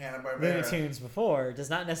Hanna-Barbera. Looney Tunes before, does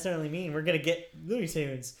not necessarily mean we're gonna get Looney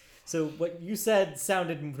Tunes. So what you said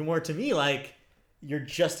sounded more to me like you're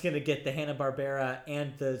just gonna get the Hanna-Barbera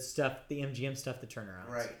and the MGM stuff that Turner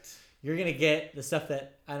owns. Right. You're gonna get the stuff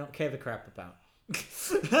that I don't care the crap about.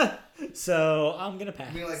 So I'm gonna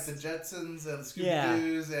pass. You mean like the Jetsons and the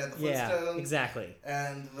Scooby-Doos and the Flintstones? Yeah, exactly.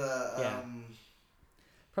 And the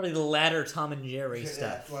probably the latter Tom and Jerry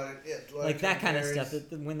stuff. Like that kind of stuff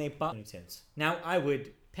when they bought Looney Tunes. Now I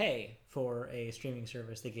would pay for a streaming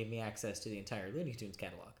service that gave me access to the entire Looney Tunes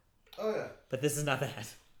catalog. Oh yeah. But this is not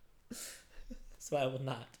that. So I will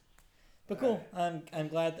not. But cool. Right. I'm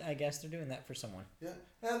glad I guess they're doing that for someone. Yeah.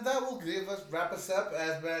 And that will wrap us up,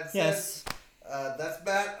 as Matt said. Yes. That's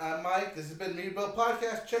Matt. I'm Mike. This has been Media Boat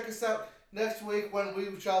Podcast. Check us out next week when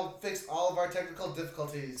we shall fix all of our technical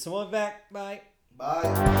difficulties. So we'll be back. Bye. Bye.